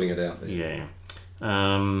just putting it out there. Yeah.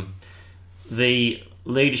 The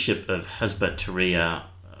leadership of Hizb ut-Tahrir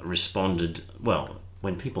responded, well,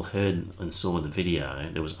 when people heard and saw the video,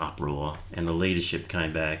 there was uproar, and the leadership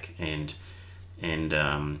came back and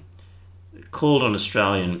called on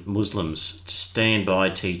Australian Muslims to stand by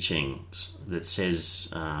teachings that says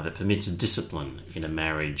that permits discipline in a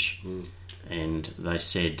marriage, and they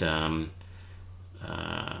said the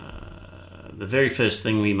very first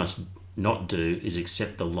thing we must not do is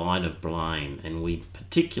accept the line of blame, and we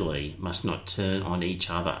particularly must not turn on each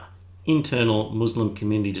other. Internal Muslim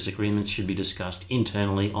community disagreements should be discussed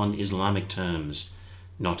internally on Islamic terms,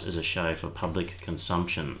 not as a show for public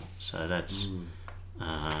consumption. So that's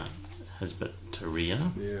Hizb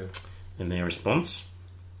ut-Tahrir in their response.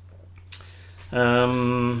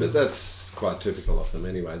 But that's quite typical of them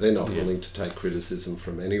anyway. They're not willing to take criticism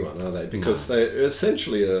from anyone, are they? Because they're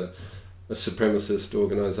essentially a supremacist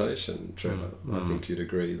organisation, Trevor. I think you'd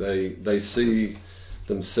agree. They see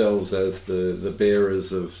themselves as the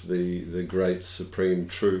bearers of the great supreme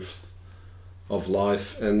truth of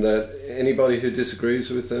life, and that anybody who disagrees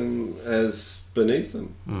with them as beneath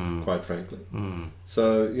them, quite frankly.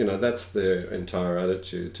 So, that's their entire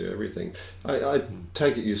attitude to everything. I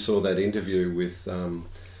take it you saw that interview with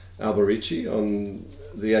Alberici on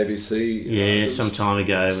the ABC. Yeah, some time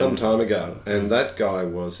ago. And that guy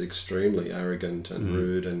was extremely arrogant and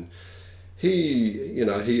rude, and he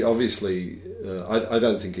obviously, I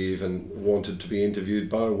don't think he even wanted to be interviewed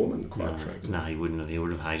by a woman, quite frankly. No, he wouldn't have. He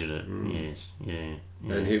would have hated it. Yes, yeah.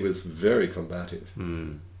 And he was very combative.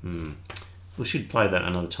 We should play that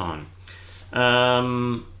another time.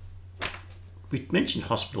 We mentioned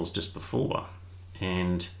hospitals just before,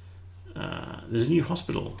 and there's a new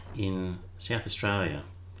hospital in South Australia.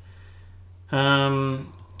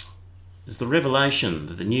 There's the revelation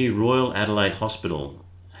that the new Royal Adelaide Hospital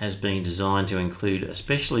has been designed to include a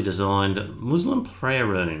specially designed Muslim prayer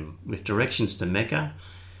room with directions to Mecca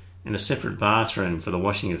and a separate bathroom for the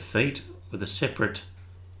washing of feet, with a separate,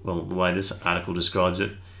 well, the way this article describes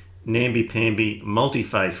it, namby-pamby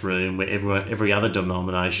multi-faith room where every other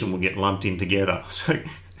denomination will get lumped in together.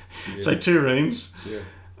 So 2 rooms,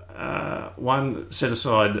 one set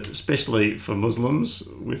aside especially for Muslims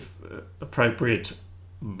with appropriate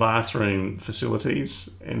bathroom facilities,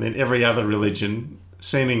 and then every other religion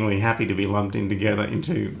seemingly happy to be lumped in together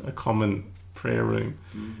into a common prayer room.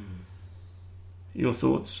 Your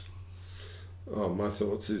thoughts? Oh, my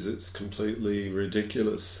thoughts is it's completely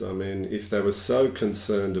ridiculous. I mean, if they were so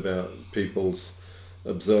concerned about people's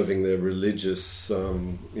observing their religious,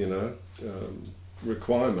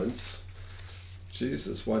 requirements,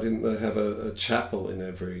 Jesus, why didn't they have a chapel in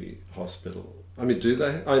every hospital? I mean, do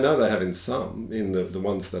they? I know they have in some, in the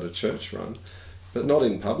ones that are church run, but not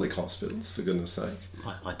in public hospitals, for goodness sake.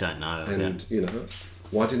 I don't know. And,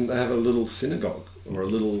 why didn't they have a little synagogue or a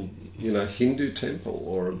little, Hindu temple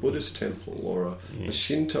or a Buddhist temple or a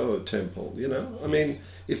Shinto temple, I mean,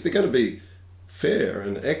 if they're going to be fair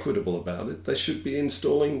and equitable about it, they should be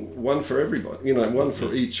installing one for everybody, one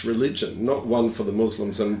for each religion, not one for the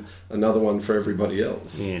Muslims and another one for everybody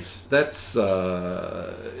else. Yes. That's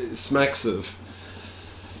smacks of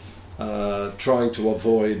trying to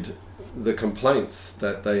avoid the complaints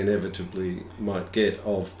that they inevitably might get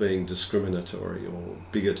of being discriminatory or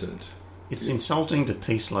bigoted. It's insulting to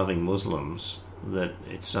peace-loving Muslims that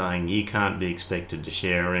it's saying you can't be expected to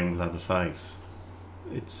share a room with other faiths.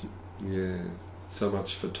 It's... Yeah, so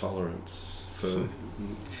much for tolerance.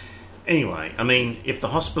 Anyway, I mean, if the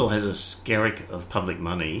hospital has a skerrick of public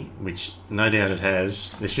money, which no doubt it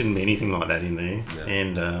has, there shouldn't be anything like that in there. No.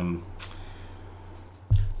 And...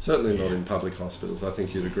 certainly not in public hospitals. I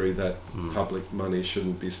think you'd agree that public money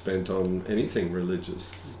shouldn't be spent on anything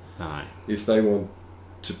religious. No. If they want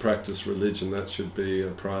to practice religion, that should be a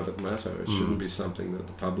private matter. It shouldn't be something that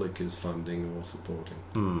the public is funding or supporting.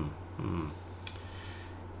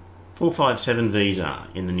 457 visa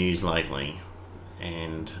in the news lately,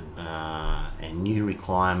 and new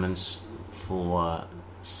requirements for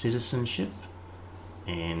citizenship.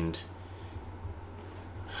 And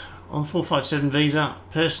on 457 visa,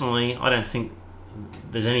 personally, I don't think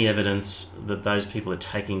there's any evidence that those people are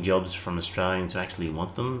taking jobs from Australians who actually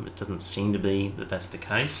want them. It doesn't seem to be that that's the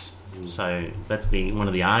case. So that's one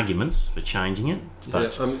of the arguments for changing it.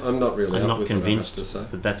 But I'm not really. I'm up not with convinced it, I have to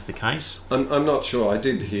say. that that's the case. I'm not sure. I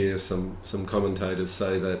did hear some commentators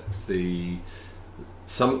say that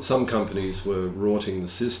some companies were rorting the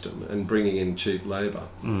system and bringing in cheap labour.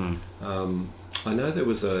 I know there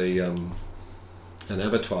was a an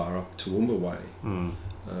abattoir up Toowoomba Way,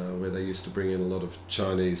 where they used to bring in a lot of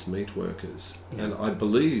Chinese meat workers. Yeah. And I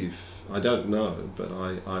believe, I don't know, but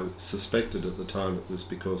I suspected at the time it was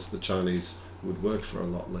because the Chinese would work for a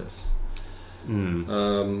lot less.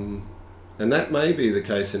 And that may be the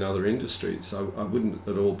case in other industries. I wouldn't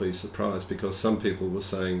at all be surprised, because some people were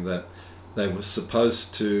saying that they were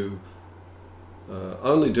supposed to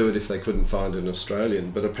only do it if they couldn't find an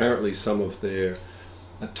Australian, but apparently some of their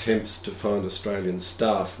attempts to find Australian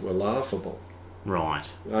staff were laughable.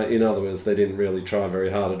 Right. In other words, they didn't really try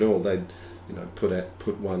very hard at all. They'd,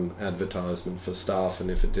 put one advertisement for staff, and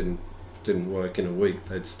if it didn't work in a week,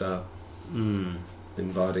 they'd start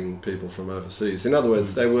inviting people from overseas. In other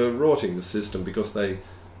words, they were rorting the system because they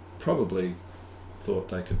probably thought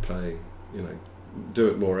they could pay, do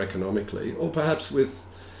it more economically, or perhaps with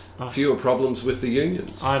fewer problems with the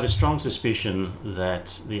unions. I have a strong suspicion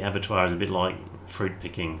that the abattoir is a bit like fruit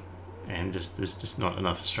picking, and there's just not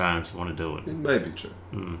enough Australians who want to do it. It may be true.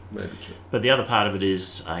 May be true. But the other part of it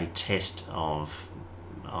is a test of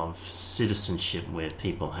citizenship, where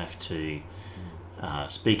people have to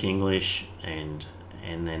speak English and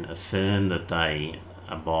then affirm that they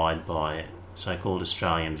abide by so-called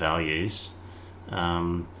Australian values.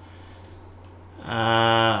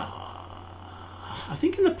 I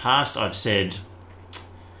think in the past I've said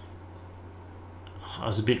I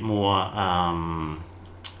was a bit more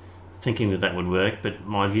thinking that would work, but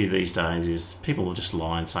my view these days is people will just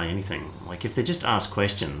lie and say anything. Like, if they just ask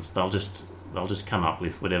questions, they'll just come up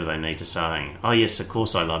with whatever they need to say. Oh yes, of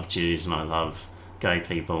course I love Jews and I love gay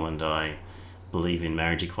people and I believe in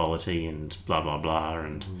marriage equality and blah blah blah,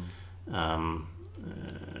 and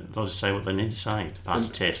they'll just say what they need to say to pass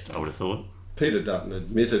a test, I would have thought. Peter Dutton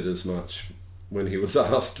admitted as much when he was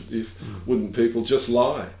asked if wouldn't people just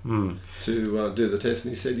lie to do the test,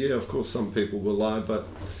 and he said, yeah, of course some people will lie, but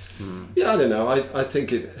yeah, I don't know. I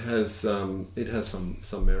think it has some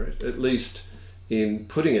merit, at least in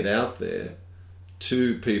putting it out there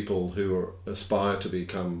to people who aspire to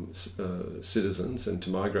become citizens and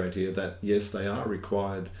to migrate here, that yes, they are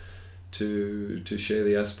required to share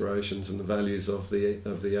the aspirations and the values of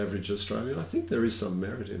the average Australian. I think there is some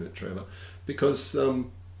merit in it, Trevor, because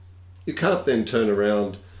you can't then turn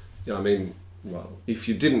around. If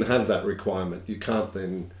you didn't have that requirement, you can't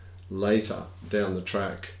then later down the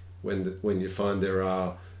track, when you find there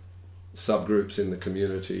are subgroups in the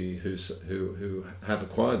community who have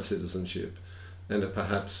acquired citizenship and are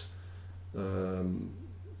perhaps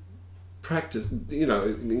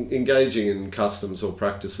engaging in customs or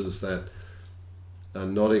practices that are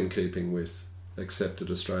not in keeping with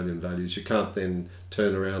accepted Australian values, you can't then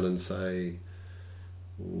turn around and say,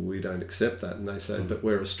 we don't accept that, and they say, but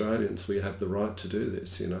we're Australians, we have the right to do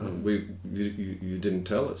this. You didn't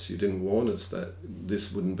tell us, you didn't warn us that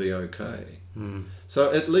this wouldn't be okay.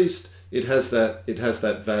 So at least it has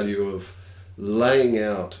that value of laying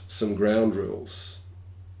out some ground rules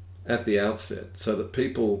at the outset, so that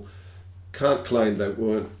people can't claim they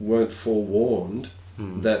weren't forewarned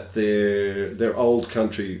that their old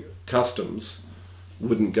country customs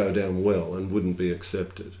wouldn't go down well and wouldn't be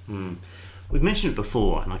accepted. We've mentioned it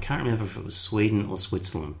before, and I can't remember if it was Sweden or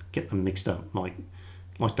Switzerland. Get them mixed up, like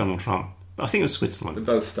Donald Trump. But I think it was Switzerland. They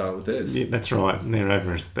both start with S. Yeah, that's right. And they're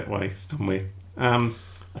over that way somewhere. I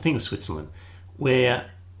think it was Switzerland,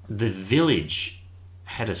 where the village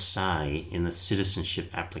had a say in the citizenship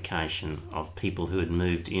application of people who had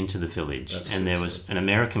moved into the village. And there was an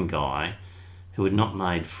American guy who had not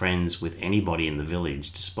made friends with anybody in the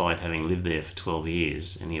village despite having lived there for 12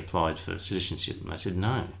 years, and he applied for citizenship, and they said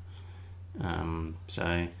no.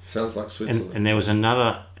 Sounds like Switzerland. And there was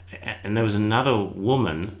another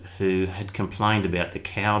woman who had complained about the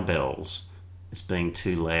cowbells as being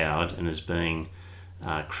too loud and as being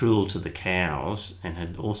cruel to the cows, and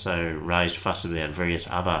had also raised fuss about various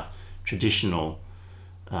other traditional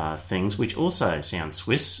things, which also sound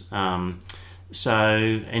Swiss. And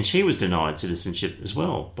she was denied citizenship as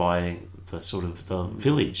well by the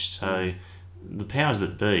village. So the powers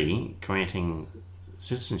that be granting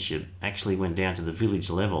citizenship actually went down to the village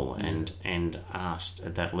level and asked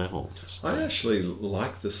at that level. So, I actually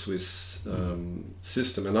like the Swiss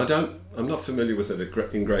system, and I'm not familiar with it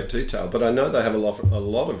in great detail, but I know they have a lot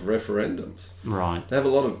of referendums. Right. They have a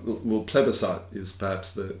lot of plebiscite is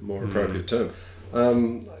perhaps the more appropriate term.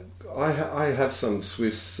 I have some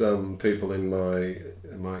Swiss people in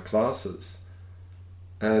my classes,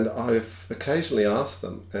 and I've occasionally asked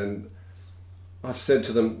them, and I've said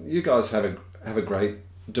to them, "You guys have a great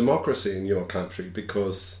democracy in your country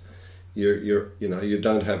because you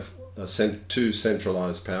don't have too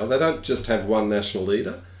centralised power. They don't just have one national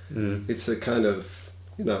leader. It's a kind of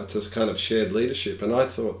it's a kind of shared leadership. And I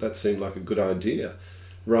thought that seemed like a good idea,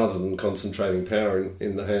 rather than concentrating power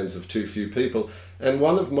in the hands of too few people. And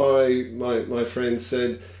one of my friends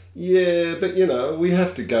said, yeah, but, we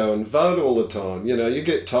have to go and vote all the time. You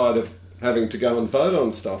get tired of having to go and vote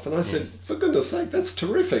on stuff. And I said, for goodness sake, that's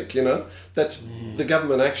terrific, that the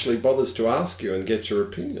government actually bothers to ask you and get your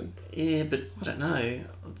opinion. Yeah, but I don't know.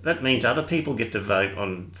 That means other people get to vote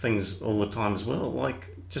on things all the time as well.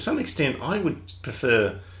 Like, to some extent, I would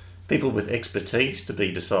prefer people with expertise to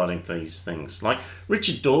be deciding these things. Like,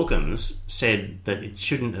 Richard Dawkins said that it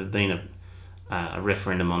shouldn't have been a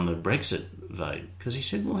referendum on the Brexit vote, because he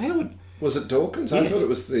said, well, how would... Was it Dawkins? Yes. I thought it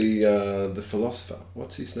was the philosopher.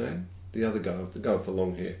 What's his name? The other guy, the guy with the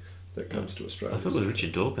long hair that comes to Australia. I thought it was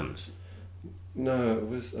Richard Dawkins. No, it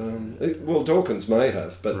was... well, Dawkins may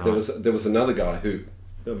have, but right. there was another guy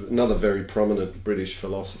another very prominent British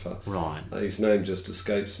philosopher. Right. His name just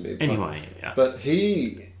escapes me. Anyway. But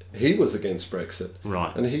he was against Brexit.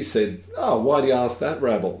 Right. And he said, why do you ask that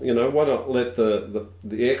rabble? Why not let the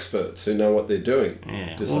experts who know what they're doing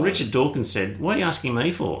decide? Well, Richard Dawkins said, what are you asking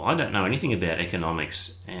me for? I don't know anything about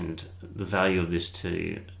economics and the value of this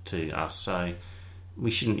to us, so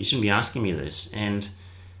you shouldn't be asking me this. And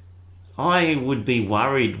I would be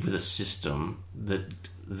worried with a system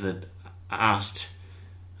that asked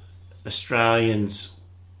Australians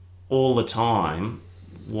all the time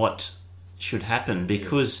what should happen,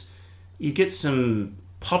 because you get some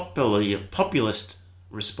populist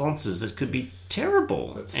responses that could be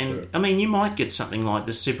terrible. That's and true. I mean, you might get something like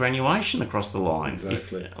the superannuation across the line.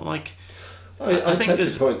 Exactly. I think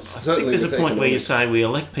there's a point where you economics. say we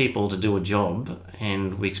elect people to do a job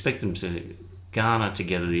and we expect them to garner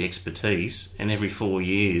together the expertise, and every 4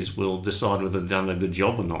 years we'll decide whether they've done a good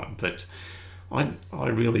job or not. But I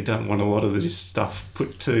really don't want a lot of this stuff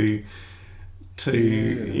put to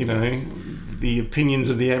the opinions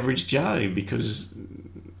of the average Joe, because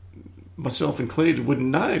myself included wouldn't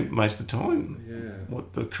know most of the time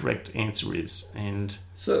what the correct answer is. And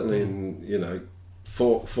certainly in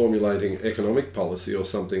formulating economic policy or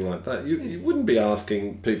something like that, you wouldn't be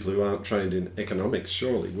asking people who aren't trained in economics,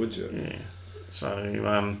 surely, would you? Yeah. So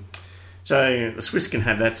the Swiss can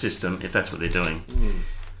have that system if that's what they're doing.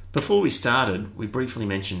 Before we started, we briefly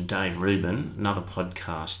mentioned Dave Rubin, another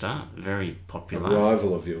podcaster, very popular. A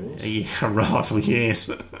rival of yours. Yeah, a rival, yes.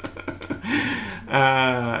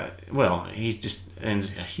 Well, he just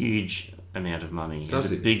earns a huge amount of money. He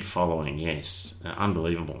has a big following, yes.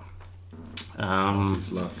 Unbelievable.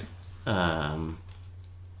 His luck.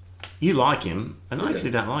 You like him, and I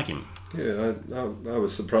actually don't like him. Yeah, I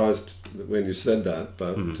was surprised when you said that,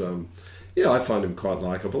 but I find him quite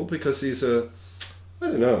likeable, because he's I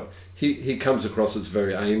don't know, he comes across as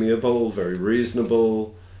very amiable, very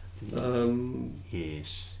reasonable.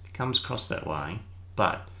 Yes, he comes across that way,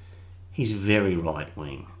 but he's very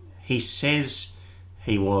right-wing. He says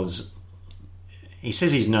he's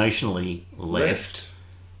notionally left,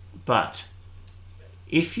 but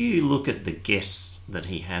if you look at the guests that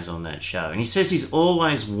he has on that show, and he says he's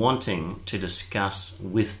always wanting to discuss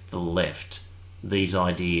with the left these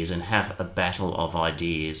ideas and have a battle of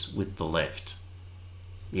ideas with the left.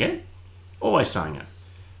 Yeah? Always saying it.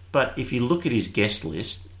 But if you look at his guest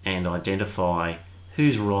list and identify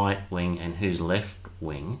who's right-wing and who's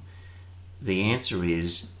left-wing, the answer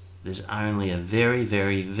is there's only a very,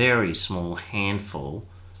 very, very small handful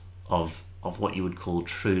of what you would call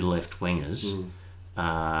true left-wingers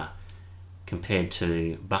compared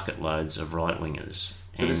to bucket loads of right-wingers.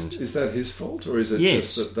 But is that his fault, or is it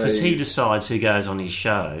yes, just that because he decides who goes on his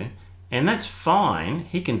show, and that's fine,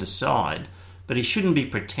 he can decide, but he shouldn't be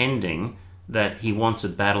pretending that he wants a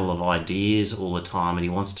battle of ideas all the time and he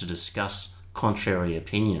wants to discuss contrary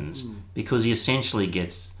opinions, because he essentially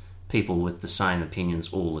gets people with the same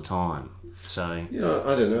opinions all the time. So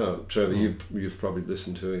I don't know, Trevor. You've probably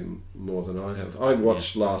listened to him more than I have. I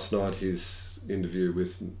watched last night his interview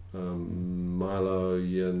with Milo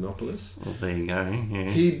Yiannopoulos. Well, there you go. Yeah.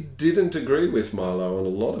 He didn't agree with Milo on a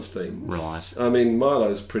lot of things. Right. I mean,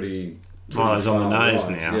 Milo's pretty Milo's on the nose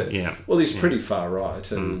right. now. Yeah. Well, he's pretty far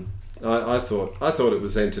right, and I thought it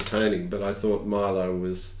was entertaining, but I thought Milo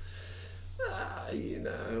was. I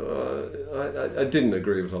didn't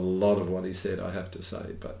agree with a lot of what he said, I have to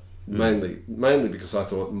say, but mainly because I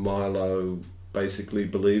thought Milo basically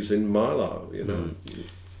believes in Milo.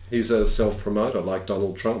 He's a self-promoter like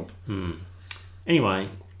Donald Trump. Anyway,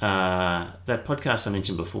 that podcast I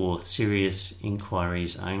mentioned before, Serious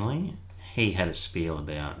Inquiries Only, he had a spiel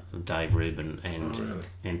about Dave Rubin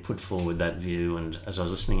and put forward that view, and as I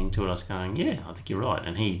was listening to it I was going, yeah, I think you're right,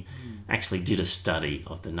 and he actually did a study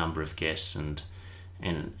of the number of guests and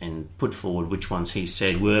and put forward which ones he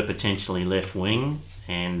said were potentially left wing,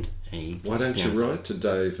 and why don't you write to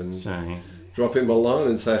Dave and so, drop him a line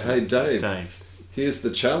and say, hey Dave, here's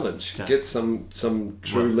the challenge. Get some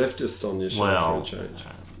true leftists on your show for a change.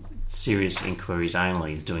 Serious Inquiries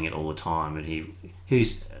Only is doing it all the time, and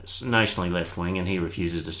he's notionally left wing, and he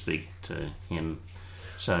refuses to speak to him.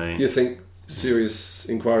 So you think Serious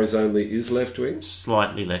Inquiries Only is left wing?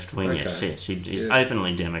 Slightly left wing, yes. He's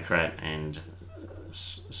openly Democrat, and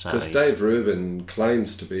so because Dave Rubin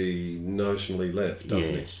claims to be notionally left,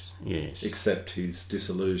 doesn't he? Yes. Except he's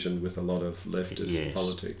disillusioned with a lot of leftist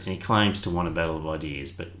politics. And he claims to want a battle of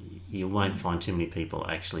ideas, but you won't find too many people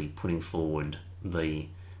actually putting forward the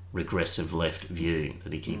regressive left view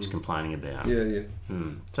that he keeps complaining about. Yeah.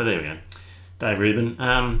 So there we go. Dave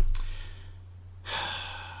Rubin.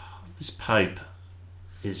 This Pope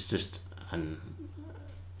is just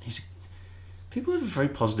people have a very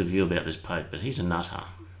positive view about this Pope, but he's a nutter.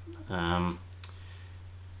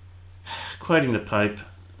 Quoting the Pope,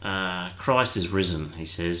 Christ is risen, he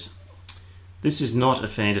says. This is not a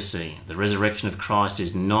fantasy. The resurrection of Christ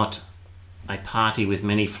is not a party with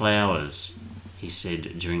many flowers, he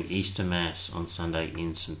said during Easter Mass on Sunday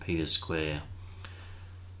in St. Peter's Square.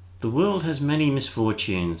 The world has many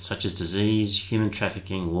misfortunes, such as disease, human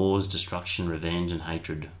trafficking, wars, destruction, revenge, and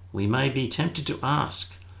hatred. We may be tempted to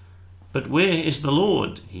ask, but where is the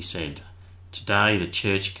Lord? He said. Today the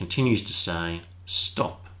Church continues to say,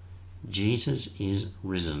 stop. Jesus is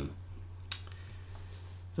risen.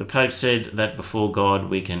 The Pope said that before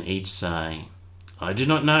God we can each say, I do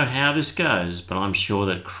not know how this goes, but I'm sure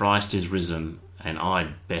that Christ is risen, and I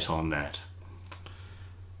bet on that.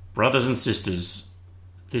 Brothers and sisters,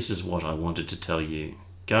 this is what I wanted to tell you.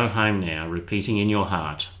 Go home now, repeating in your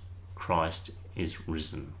heart, Christ is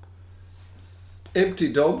risen.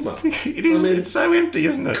 Empty dogma. It is. It's so empty,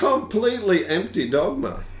 isn't it? Completely empty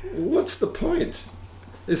dogma. What's the point?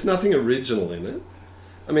 There's nothing original in it.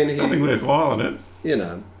 I mean, nothing worthwhile in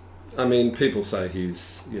it. People say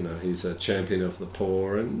he's a champion of the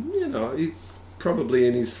poor, and he probably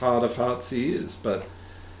in his heart of hearts he is, but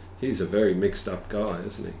he's a very mixed up guy,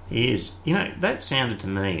 isn't he? He is. That sounded to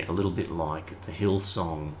me a little bit like the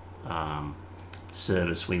Hillsong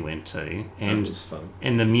service we went to, and that was fun.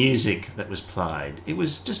 And the music that was played, it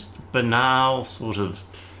was just banal sort of,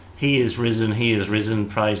 he is risen,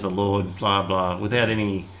 praise the Lord, blah blah, without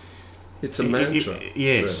any. It's a mantra.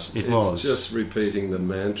 Yes, it was. It's just repeating the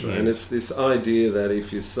mantra, yes. And it's this idea that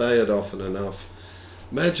if you say it often enough,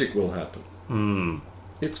 magic will happen.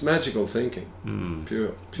 It's magical thinking,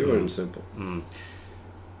 pure and simple.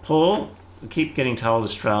 Paul, we keep getting told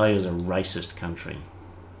Australia is a racist country.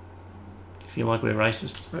 Do you feel like we're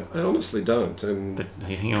racist? I honestly don't, and but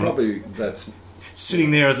hang on. Probably that's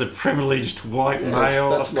sitting there as a privileged white male.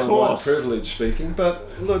 That's my white privilege speaking.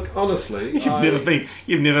 But look, honestly,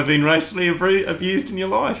 you've never been racially abused in your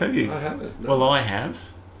life, have you? I haven't. No. Well, I have.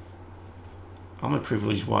 I'm a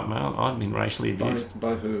privileged white male. I've been racially abused.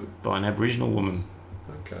 By who? By an Aboriginal woman.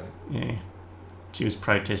 Okay. Yeah. She was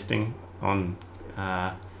protesting on,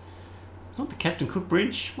 it's not the Captain Cook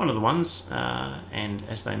Bridge, one of the ones, and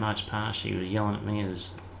as they marched past, she was yelling at me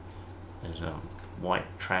as a white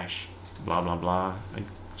trash, blah, blah, blah.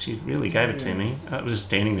 She really gave it to me. I was just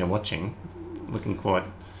standing there watching, looking quite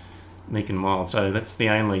meek and mild. So that's the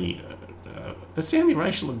only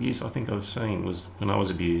racial abuse I think I've seen was when I was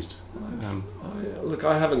abused. Look,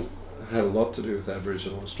 I haven't had a lot to do with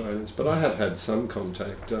Aboriginal Australians, but I have had some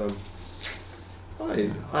contact. I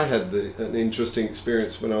had an interesting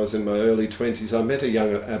experience when I was in my early 20s. I met a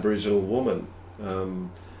young Aboriginal woman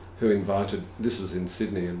who invited, this was in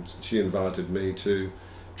Sydney, and she invited me to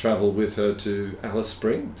travel with her to Alice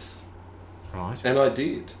Springs. Right. And I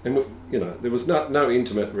did. And, there was no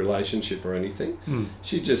intimate relationship or anything.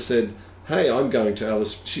 She just said, hey, I'm going to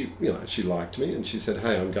Alice... She liked me, and she said,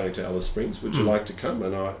 hey, I'm going to Alice Springs. Would you like to come?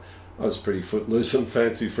 And I was pretty footloose and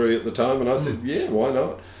fancy-free at the time, and I said, yeah, why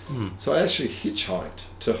not? So I actually hitchhiked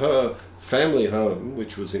to her family home,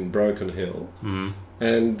 which was in Broken Hill,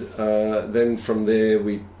 and then from there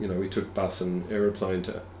we took bus and aeroplane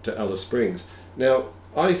to Alice Springs. Now,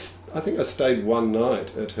 I think I stayed one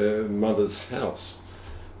night at her mother's house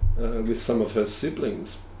with some of her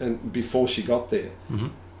siblings, and before she got there.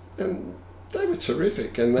 And they were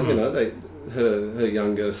terrific, and her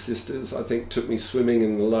younger sisters, I think, took me swimming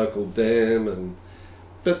in the local dam,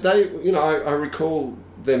 but they, I recall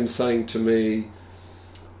them saying to me,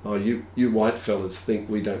 "Oh, you white fellas think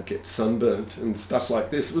we don't get sunburnt," and stuff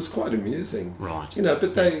like this. It was quite amusing, right?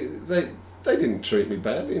 But they didn't treat me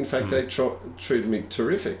badly. In fact, they treated me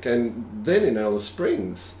terrific. And then in Alice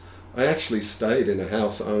Springs, I actually stayed in a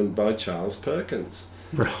house owned by Charles Perkins.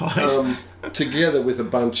 Right. Together with a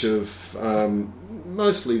bunch of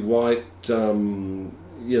mostly white,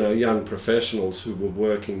 young professionals who were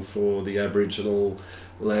working for the Aboriginal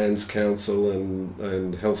Lands Council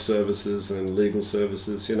and health services and legal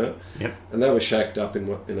services, Yep. And they were shacked up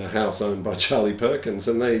in a house owned by Charlie Perkins,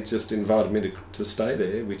 and they just invited me to stay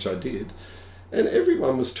there, which I did. And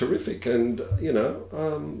everyone was terrific, and,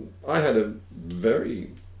 I had a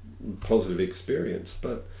very positive experience.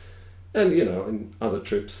 And in other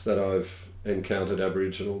trips that I've encountered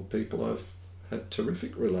Aboriginal people, I've had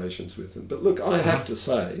terrific relations with them. But look, I have to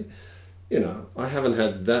say, I haven't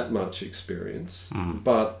had that much experience,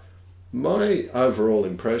 but my overall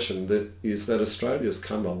impression is that Australia's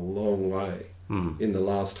come a long way in the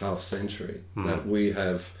last half century, that we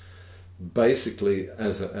have basically,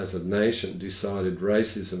 as a nation, decided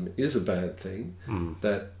racism is a bad thing,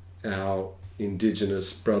 that our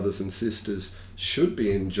Indigenous brothers and sisters should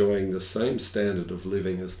be enjoying the same standard of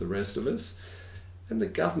living as the rest of us, and the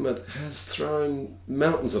government has thrown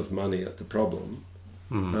mountains of money at the problem.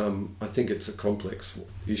 I think it's a complex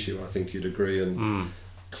issue, I think you'd agree, and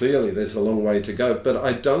clearly there's a long way to go, but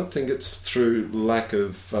I don't think it's through lack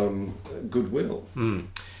of goodwill.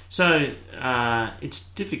 So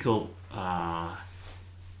it's difficult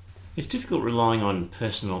relying on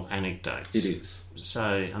personal anecdotes. It is.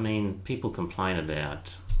 So, people complain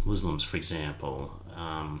about Muslims, for example,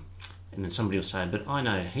 and then somebody will say, but I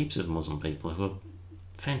know heaps of Muslim people who are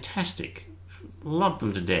fantastic, love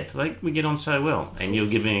them to death. We get on so well. And you're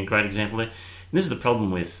giving a great example there. And this is the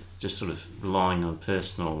problem with just sort of relying on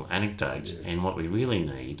personal anecdotes, and what we really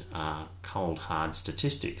need are cold, hard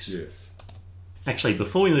statistics. Yes. Actually,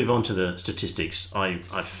 before we move on to the statistics, I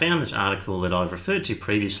found this article that I've referred to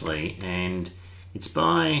previously, and it's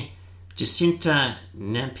by Jacinta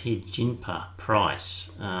Nampijinpa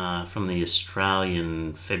Price from the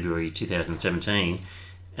Australian, February 2017,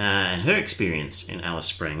 and her experience in Alice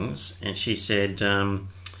Springs. And she said, in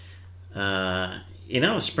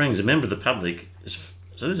Alice Springs, a member of the public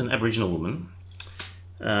so there's an Aboriginal woman.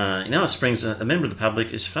 In Alice Springs, a member of the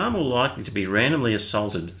public is far more likely to be randomly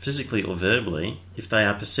assaulted, physically or verbally, if they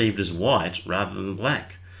are perceived as white rather than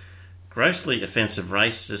black. Grossly offensive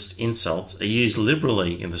racist insults are used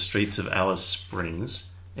liberally in the streets of Alice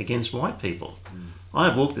Springs against white people. I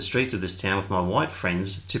have walked the streets of this town with my white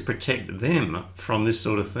friends to protect them from this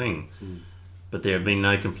sort of thing. But there have been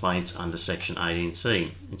no complaints under Section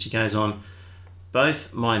 18C. And she goes on,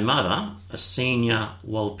 both my mother, a senior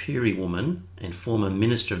Walpiri woman and former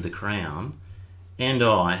Minister of the Crown, and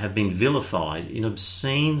I have been vilified in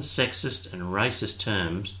obscene, sexist and racist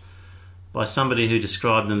terms by somebody who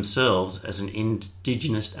described themselves as an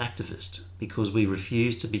Indigenous activist because we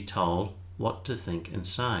refuse to be told what to think and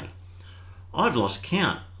say. I've lost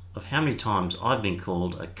count of how many times I've been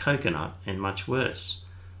called a coconut and much worse.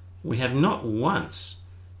 We have not once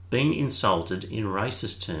been insulted in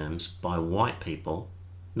racist terms by white people,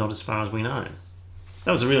 not as far as we know.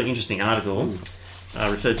 That was a really interesting article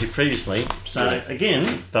referred to previously. So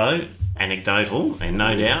again, though, anecdotal, and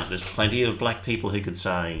no doubt there's plenty of black people who could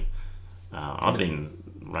say, I've been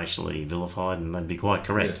racially vilified, and they'd be quite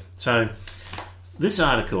correct. Yeah. So this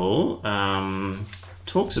article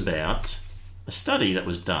talks about a study that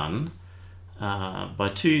was done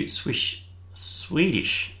by two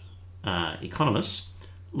Swedish economists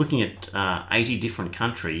looking at 80 different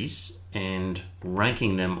countries and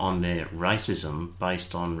ranking them on their racism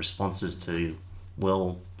based on responses to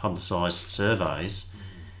well-publicised surveys.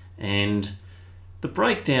 And the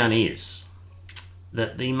breakdown is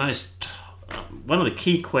that one of the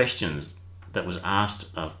key questions that was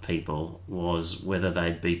asked of people was whether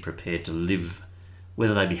they'd be happy to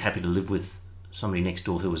live with somebody next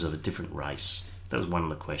door who was of a different race. That was one of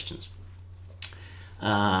the questions.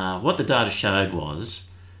 What the data showed was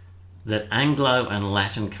that Anglo and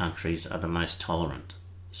Latin countries are the most tolerant.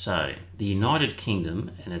 So, the United Kingdom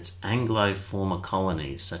and its Anglo former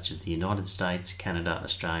colonies, such as the United States, Canada,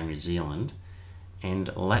 Australia, New Zealand, and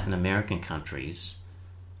Latin American countries,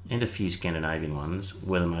 and a few Scandinavian ones,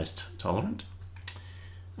 were the most tolerant.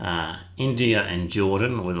 India and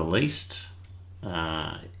Jordan were the least.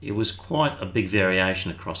 It was quite a big variation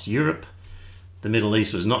across Europe. The Middle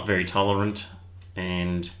East was not very tolerant,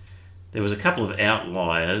 and there was a couple of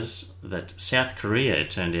outliers that South Korea,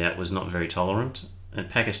 it turned out, was not very tolerant, and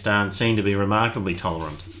Pakistan seemed to be remarkably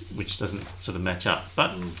tolerant, which doesn't sort of match up.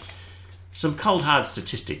 But some cold hard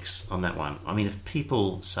statistics on that one. I mean, if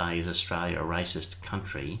people say, is Australia a racist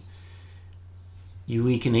country,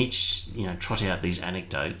 we can each, trot out these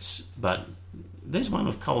anecdotes, but there's one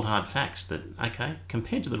of cold hard facts that, okay,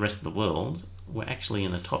 compared to the rest of the world, we're actually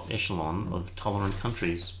in the top echelon of tolerant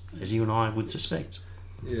countries, as you and I would suspect.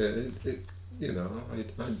 Yeah,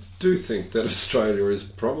 I do think that Australia is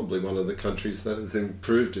probably one of the countries that has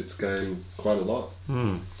improved its game quite a lot.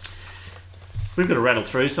 We've got to rattle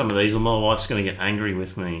through some of these, or my wife's going to get angry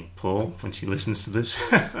with me, Paul, when she listens to this.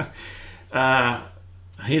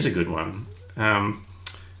 Here's a good one.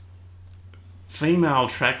 Female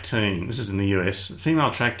track team, this is in the US, female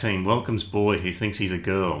track team welcomes boy who thinks he's a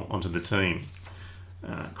girl onto the team.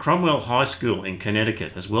 Cromwell High School in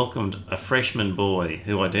Connecticut has welcomed a freshman boy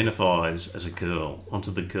who identifies as a girl onto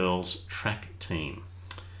the girls' track team.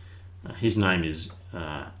 His name is,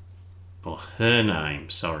 or her name,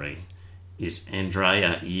 sorry, is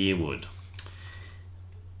Andrea Yearwood.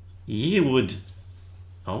 Yearwood,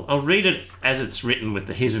 I'll read it as it's written with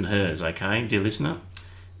the his and hers, okay, dear listener?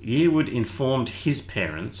 Yearwood informed his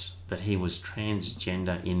parents that he was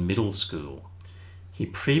transgender in middle school. He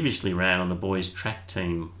previously ran on the boys' track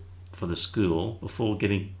team for the school before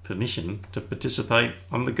getting permission to participate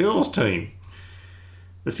on the girls' team.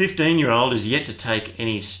 The 15-year-old is yet to take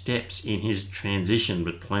any steps in his transition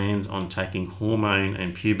but plans on taking hormone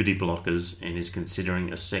and puberty blockers and is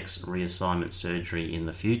considering a sex reassignment surgery in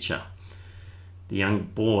the future. The young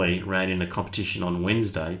boy ran in a competition on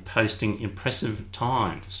Wednesday, posting impressive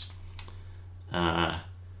times. This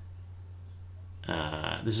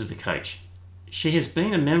is the coach. She has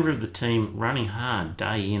been a member of the team running hard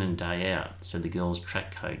day in and day out, said the girls'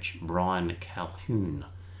 track coach, Brian Calhoun.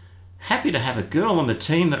 Happy to have a girl on the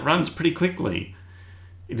team that runs pretty quickly.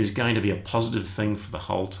 It is going to be a positive thing for the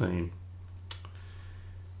whole team.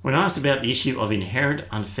 When asked about the issue of inherent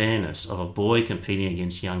unfairness of a boy competing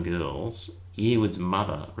against young girls, Yearwood's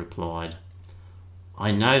mother replied,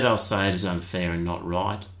 I know they'll say it is unfair and not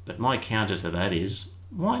right, but my counter to that is,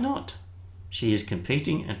 why not? She is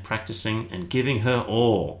competing and practicing and giving her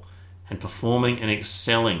all and performing and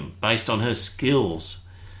excelling based on her skills.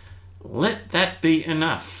 Let that be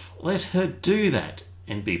enough. Let her do that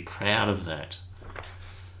and be proud of that.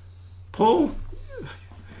 Paul?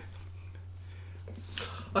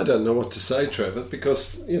 I don't know what to say, Trevor,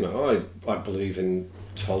 because, I believe in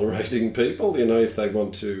tolerating people. If they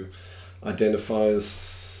want to identify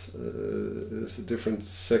as a different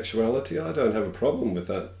sexuality, I don't have a problem with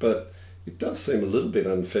that. But it does seem a little bit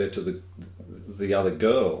unfair to the other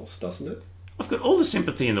girls, doesn't it? I've got all the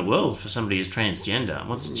sympathy in the world for somebody who's transgender and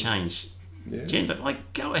wants to change gender.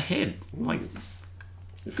 Go ahead.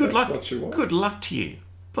 If Good that's luck. what you want. Good luck to you.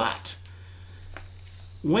 But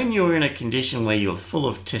when you're in a condition where you're full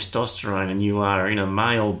of testosterone and you are in a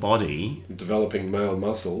male body, developing male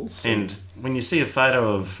muscles, and when you see a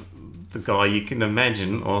photo of the guy, you can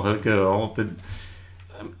imagine, or the girl, the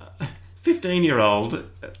 15-year-old,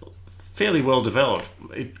 fairly well developed,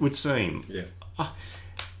 it would seem. Yeah.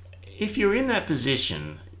 If you're in that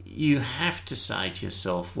position, you have to say to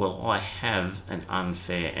yourself, well, I have an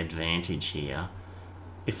unfair advantage here.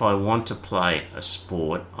 If I want to play a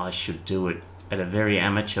sport, I should do it at a very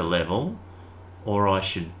amateur level, or I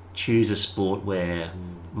should choose a sport where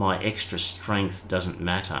my extra strength doesn't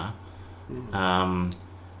matter.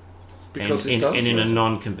 Because and, it does and in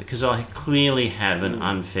matter. because I clearly have an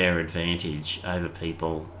unfair advantage over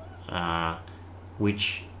people,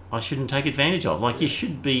 which I shouldn't take advantage of. You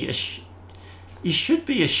should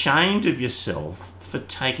be ashamed of yourself for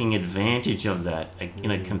taking advantage of that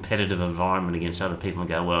in a competitive environment against other people and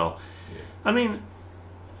go, well, I mean,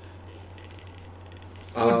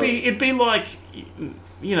 it'd be like,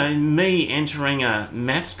 me entering a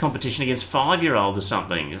maths competition against 5-year-olds or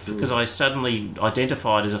something because I suddenly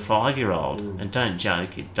identified as a 5-year-old. And don't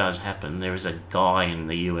joke, it does happen. There is a guy in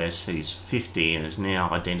the US who's 50 and is now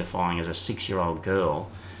identifying as a 6-year-old girl.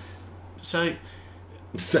 So,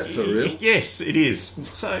 is that for real? Yes, it is.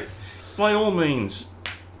 So, by all means,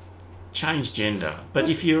 change gender. But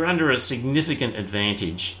if you're under a significant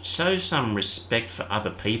advantage, show some respect for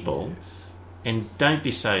other people. Yes. And don't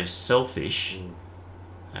be so selfish.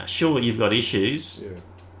 Sure, you've got issues,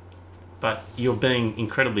 but you're being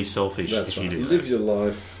incredibly selfish That's if right. you do Live your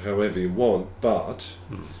life however you want, but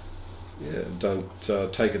don't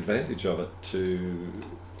take advantage of it to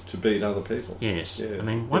beat other people. Yes. Yeah. I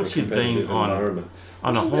mean, once you've been competitive on environment.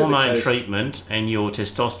 a Isn't that the hormone case? treatment and your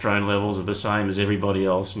testosterone levels are the same as everybody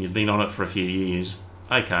else and you've been on it for a few years,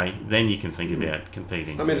 okay, then you can think about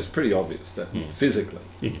competing. I mean, it's pretty obvious that physically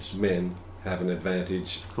men have an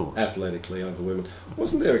advantage athletically over women.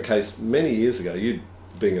 Wasn't there a case many years ago, you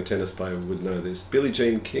being a tennis player would know this, Billie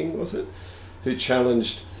Jean King, was it, who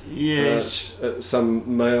challenged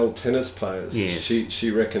some male tennis players? Yes.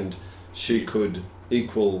 She reckoned she could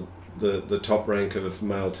equal the top rank of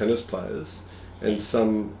male tennis players, and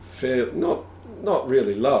some not not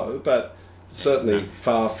really low, but certainly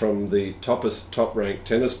far from the top-ranked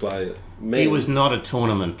tennis player. He was not a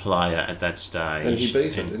tournament player at that stage. And he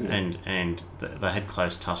beat him, didn't he? And they had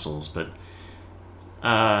close tussles, but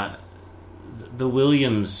the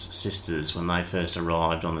Williams sisters, when they first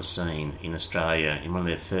arrived on the scene in Australia in one of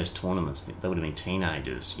their first tournaments, I think they would have been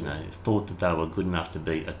teenagers, thought that they were good enough to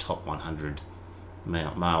beat a top 100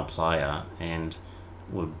 male player and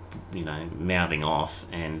were, mouthing off.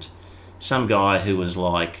 And some guy who was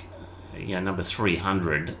like, number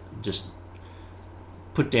 300 just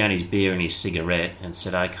put down his beer and his cigarette and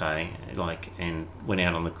said, okay, and went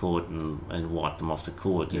out on the court and wiped them off the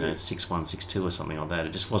court, 6-1, 6-2 or something like that.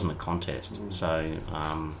 It just wasn't a contest. So,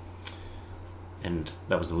 and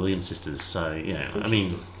that was the Williams sisters. So,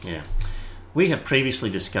 We have previously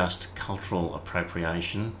discussed cultural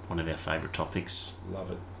appropriation, one of our favourite topics.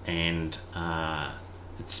 Love it. And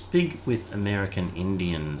it's big with American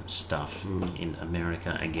Indian stuff in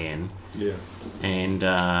America again. Yeah. And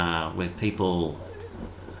where people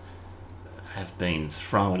have been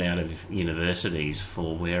thrown out of universities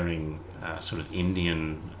for wearing sort of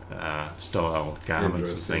Indian style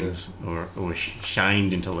garments and things, or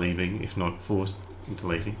shamed into leaving, if not forced into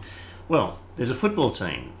leaving. Well, there's a football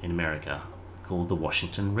team in America called the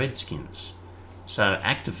Washington Redskins. So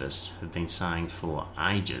activists have been saying for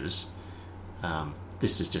ages,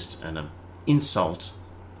 this is just an insult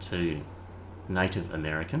to Native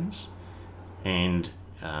Americans, and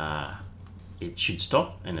it should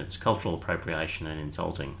stop, and it's cultural appropriation and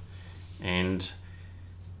insulting. And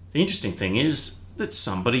the interesting thing is that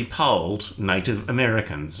somebody polled Native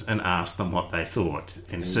Americans and asked them what they thought,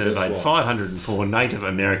 and surveyed 504 Native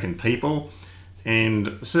American people, and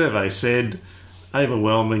the survey said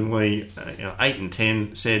overwhelmingly 8 in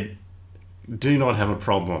 10 said do not have a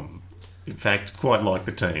problem. In fact, quite like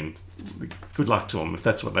the team. Good luck to them if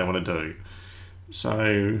that's what they want to do.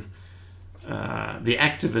 So the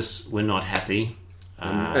activists were not happy.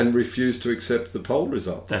 And refused to accept the poll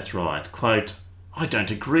results. That's right. Quote, I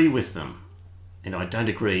don't agree with them. And I don't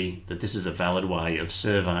agree that this is a valid way of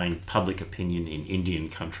surveying public opinion in Indian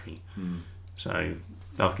country. So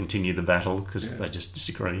they'll continue the battle because they just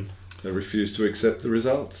disagree. They refuse to accept the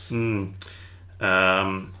results.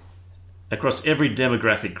 Across every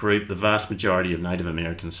demographic group, the vast majority of Native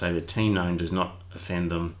Americans say their team name does not offend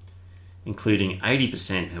them, including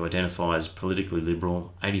 80% who identify as politically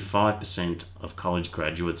liberal, 85% of college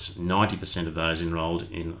graduates, 90% of those enrolled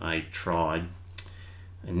in a tribe,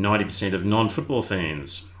 and 90% of non-football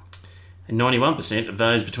fans, and 91% of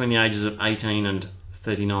those between the ages of 18 and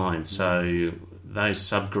 39. So those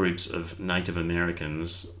subgroups of Native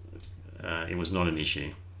Americans, it was not an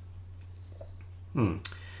issue.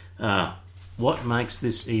 What makes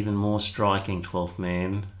this even more striking, 12th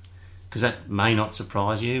man? Because that may not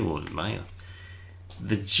surprise you, or it may.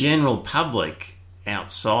 The general public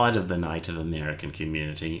outside of the Native American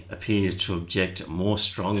community appears to object more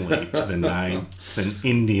strongly to the name than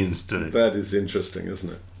Indians do. That is interesting,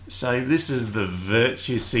 isn't it? So this is the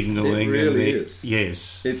virtue signalling. It really is.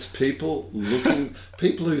 Yes. It's people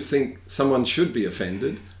who think someone should be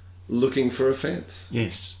offended, looking for offence.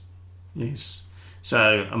 Yes.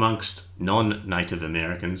 So amongst non-Native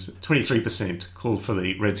Americans, 23% called for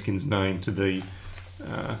the Redskins name to be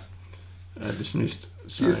dismissed.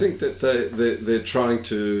 So, do you think that they're trying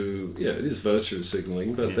to? Yeah, it is virtue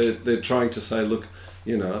signalling, but they're trying to say, look,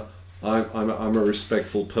 I'm a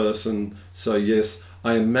respectful person, so yes,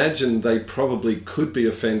 I imagine they probably could be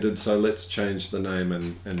offended, so let's change the name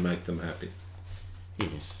and make them happy.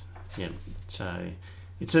 Yes. Yeah. So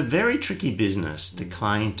it's a very tricky business to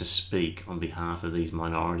claim to speak on behalf of these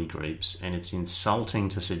minority groups, and it's insulting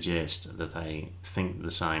to suggest that they think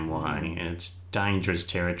the same way, and it's dangerous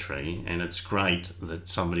territory, and it's great that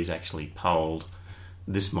somebody's actually polled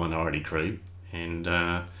this minority group, and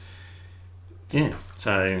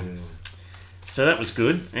so that was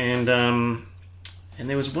good. And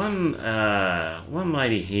there was one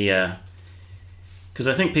lady here, because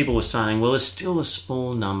I think people were saying, well, there's still a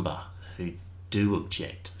small number who do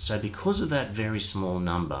object. So because of that very small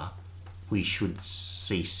number, we should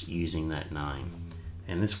cease using that name.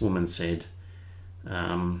 And this woman said,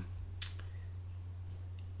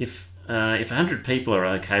 if 100 people are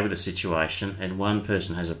okay with the situation and one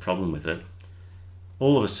person has a problem with it,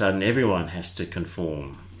 all of a sudden everyone has to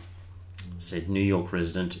conform, said New York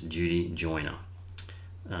resident Judy Joyner,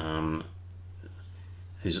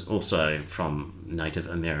 who's also from Native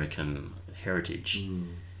American heritage.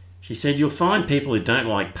 She said, you'll find people who don't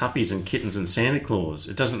like puppies and kittens and Santa Claus.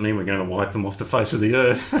 It doesn't mean we're going to wipe them off the face of the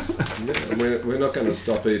earth. Yeah, we're not going to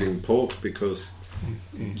stop eating pork because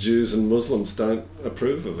Jews and Muslims don't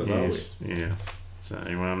approve of it, yes, are we? Yeah.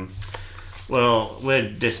 So, well, we're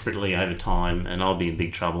desperately over time, and I'll be in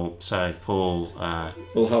big trouble. So, Paul,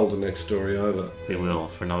 we'll hold the next story over. We will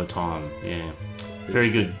for another time. Yeah. Very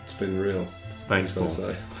good. It's been real. Thanks, Paul.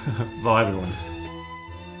 Say. Bye, everyone.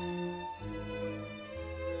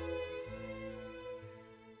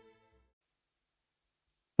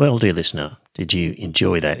 Well, dear listener, did you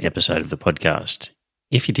enjoy that episode of the podcast?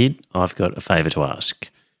 If you did, I've got a favour to ask.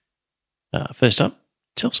 First up,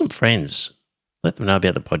 tell some friends. Let them know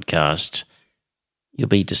about the podcast. You'll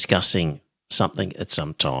be discussing something at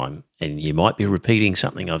some time, and you might be repeating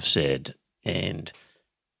something I've said. And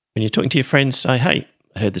when you're talking to your friends, say, hey,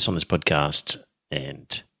 I heard this on this podcast,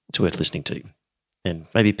 and it's worth listening to. And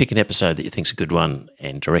maybe pick an episode that you think's a good one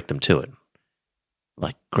and direct them to it.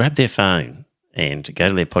 Like, grab their phone and go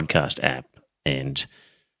to their podcast app and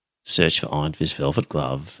search for Iron Fist Velvet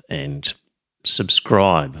Glove and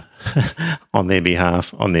subscribe on their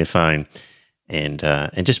behalf on their phone and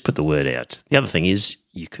just put the word out. The other thing is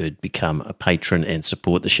you could become a patron and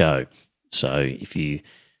support the show. So if you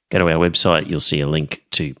go to our website, you'll see a link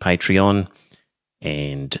to Patreon,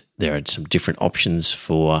 and there are some different options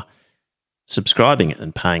for subscribing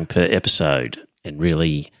and paying per episode. And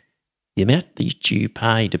really, the amount that you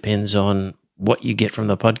pay depends on what you get from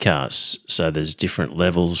the podcast. So there's different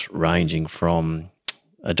levels ranging from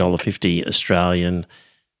 $1.50 Australian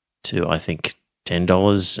to, I think,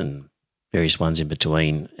 $10 and various ones in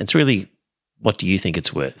between. It's really, what do you think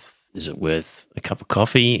it's worth? Is it worth a cup of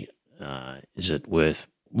coffee? Is it worth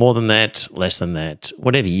more than that, less than that?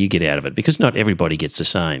 Whatever you get out of it, because not everybody gets the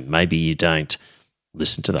same. Maybe you don't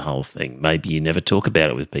listen to the whole thing. Maybe you never talk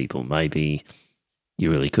about it with people. Maybe you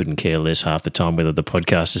really couldn't care less half the time whether the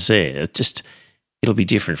podcast is there. It'll be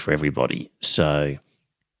different for everybody. So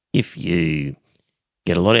if you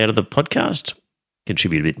get a lot out of the podcast,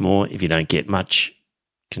 contribute a bit more. If you don't get much,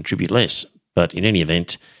 contribute less. But in any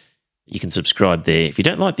event, you can subscribe there. If you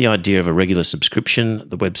don't like the idea of a regular subscription,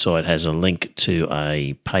 the website has a link to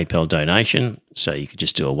a PayPal donation. So you could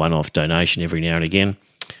just do a one-off donation every now and again.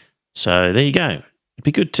 So there you go. It'd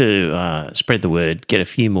be good to spread the word, get a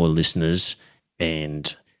few more listeners.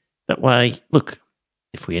 And that way, look,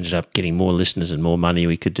 if we ended up getting more listeners and more money,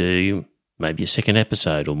 we could do maybe a second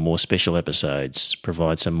episode or more special episodes,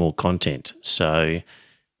 provide some more content. So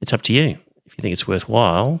it's up to you. If you think it's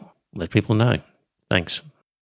worthwhile, let people know. Thanks.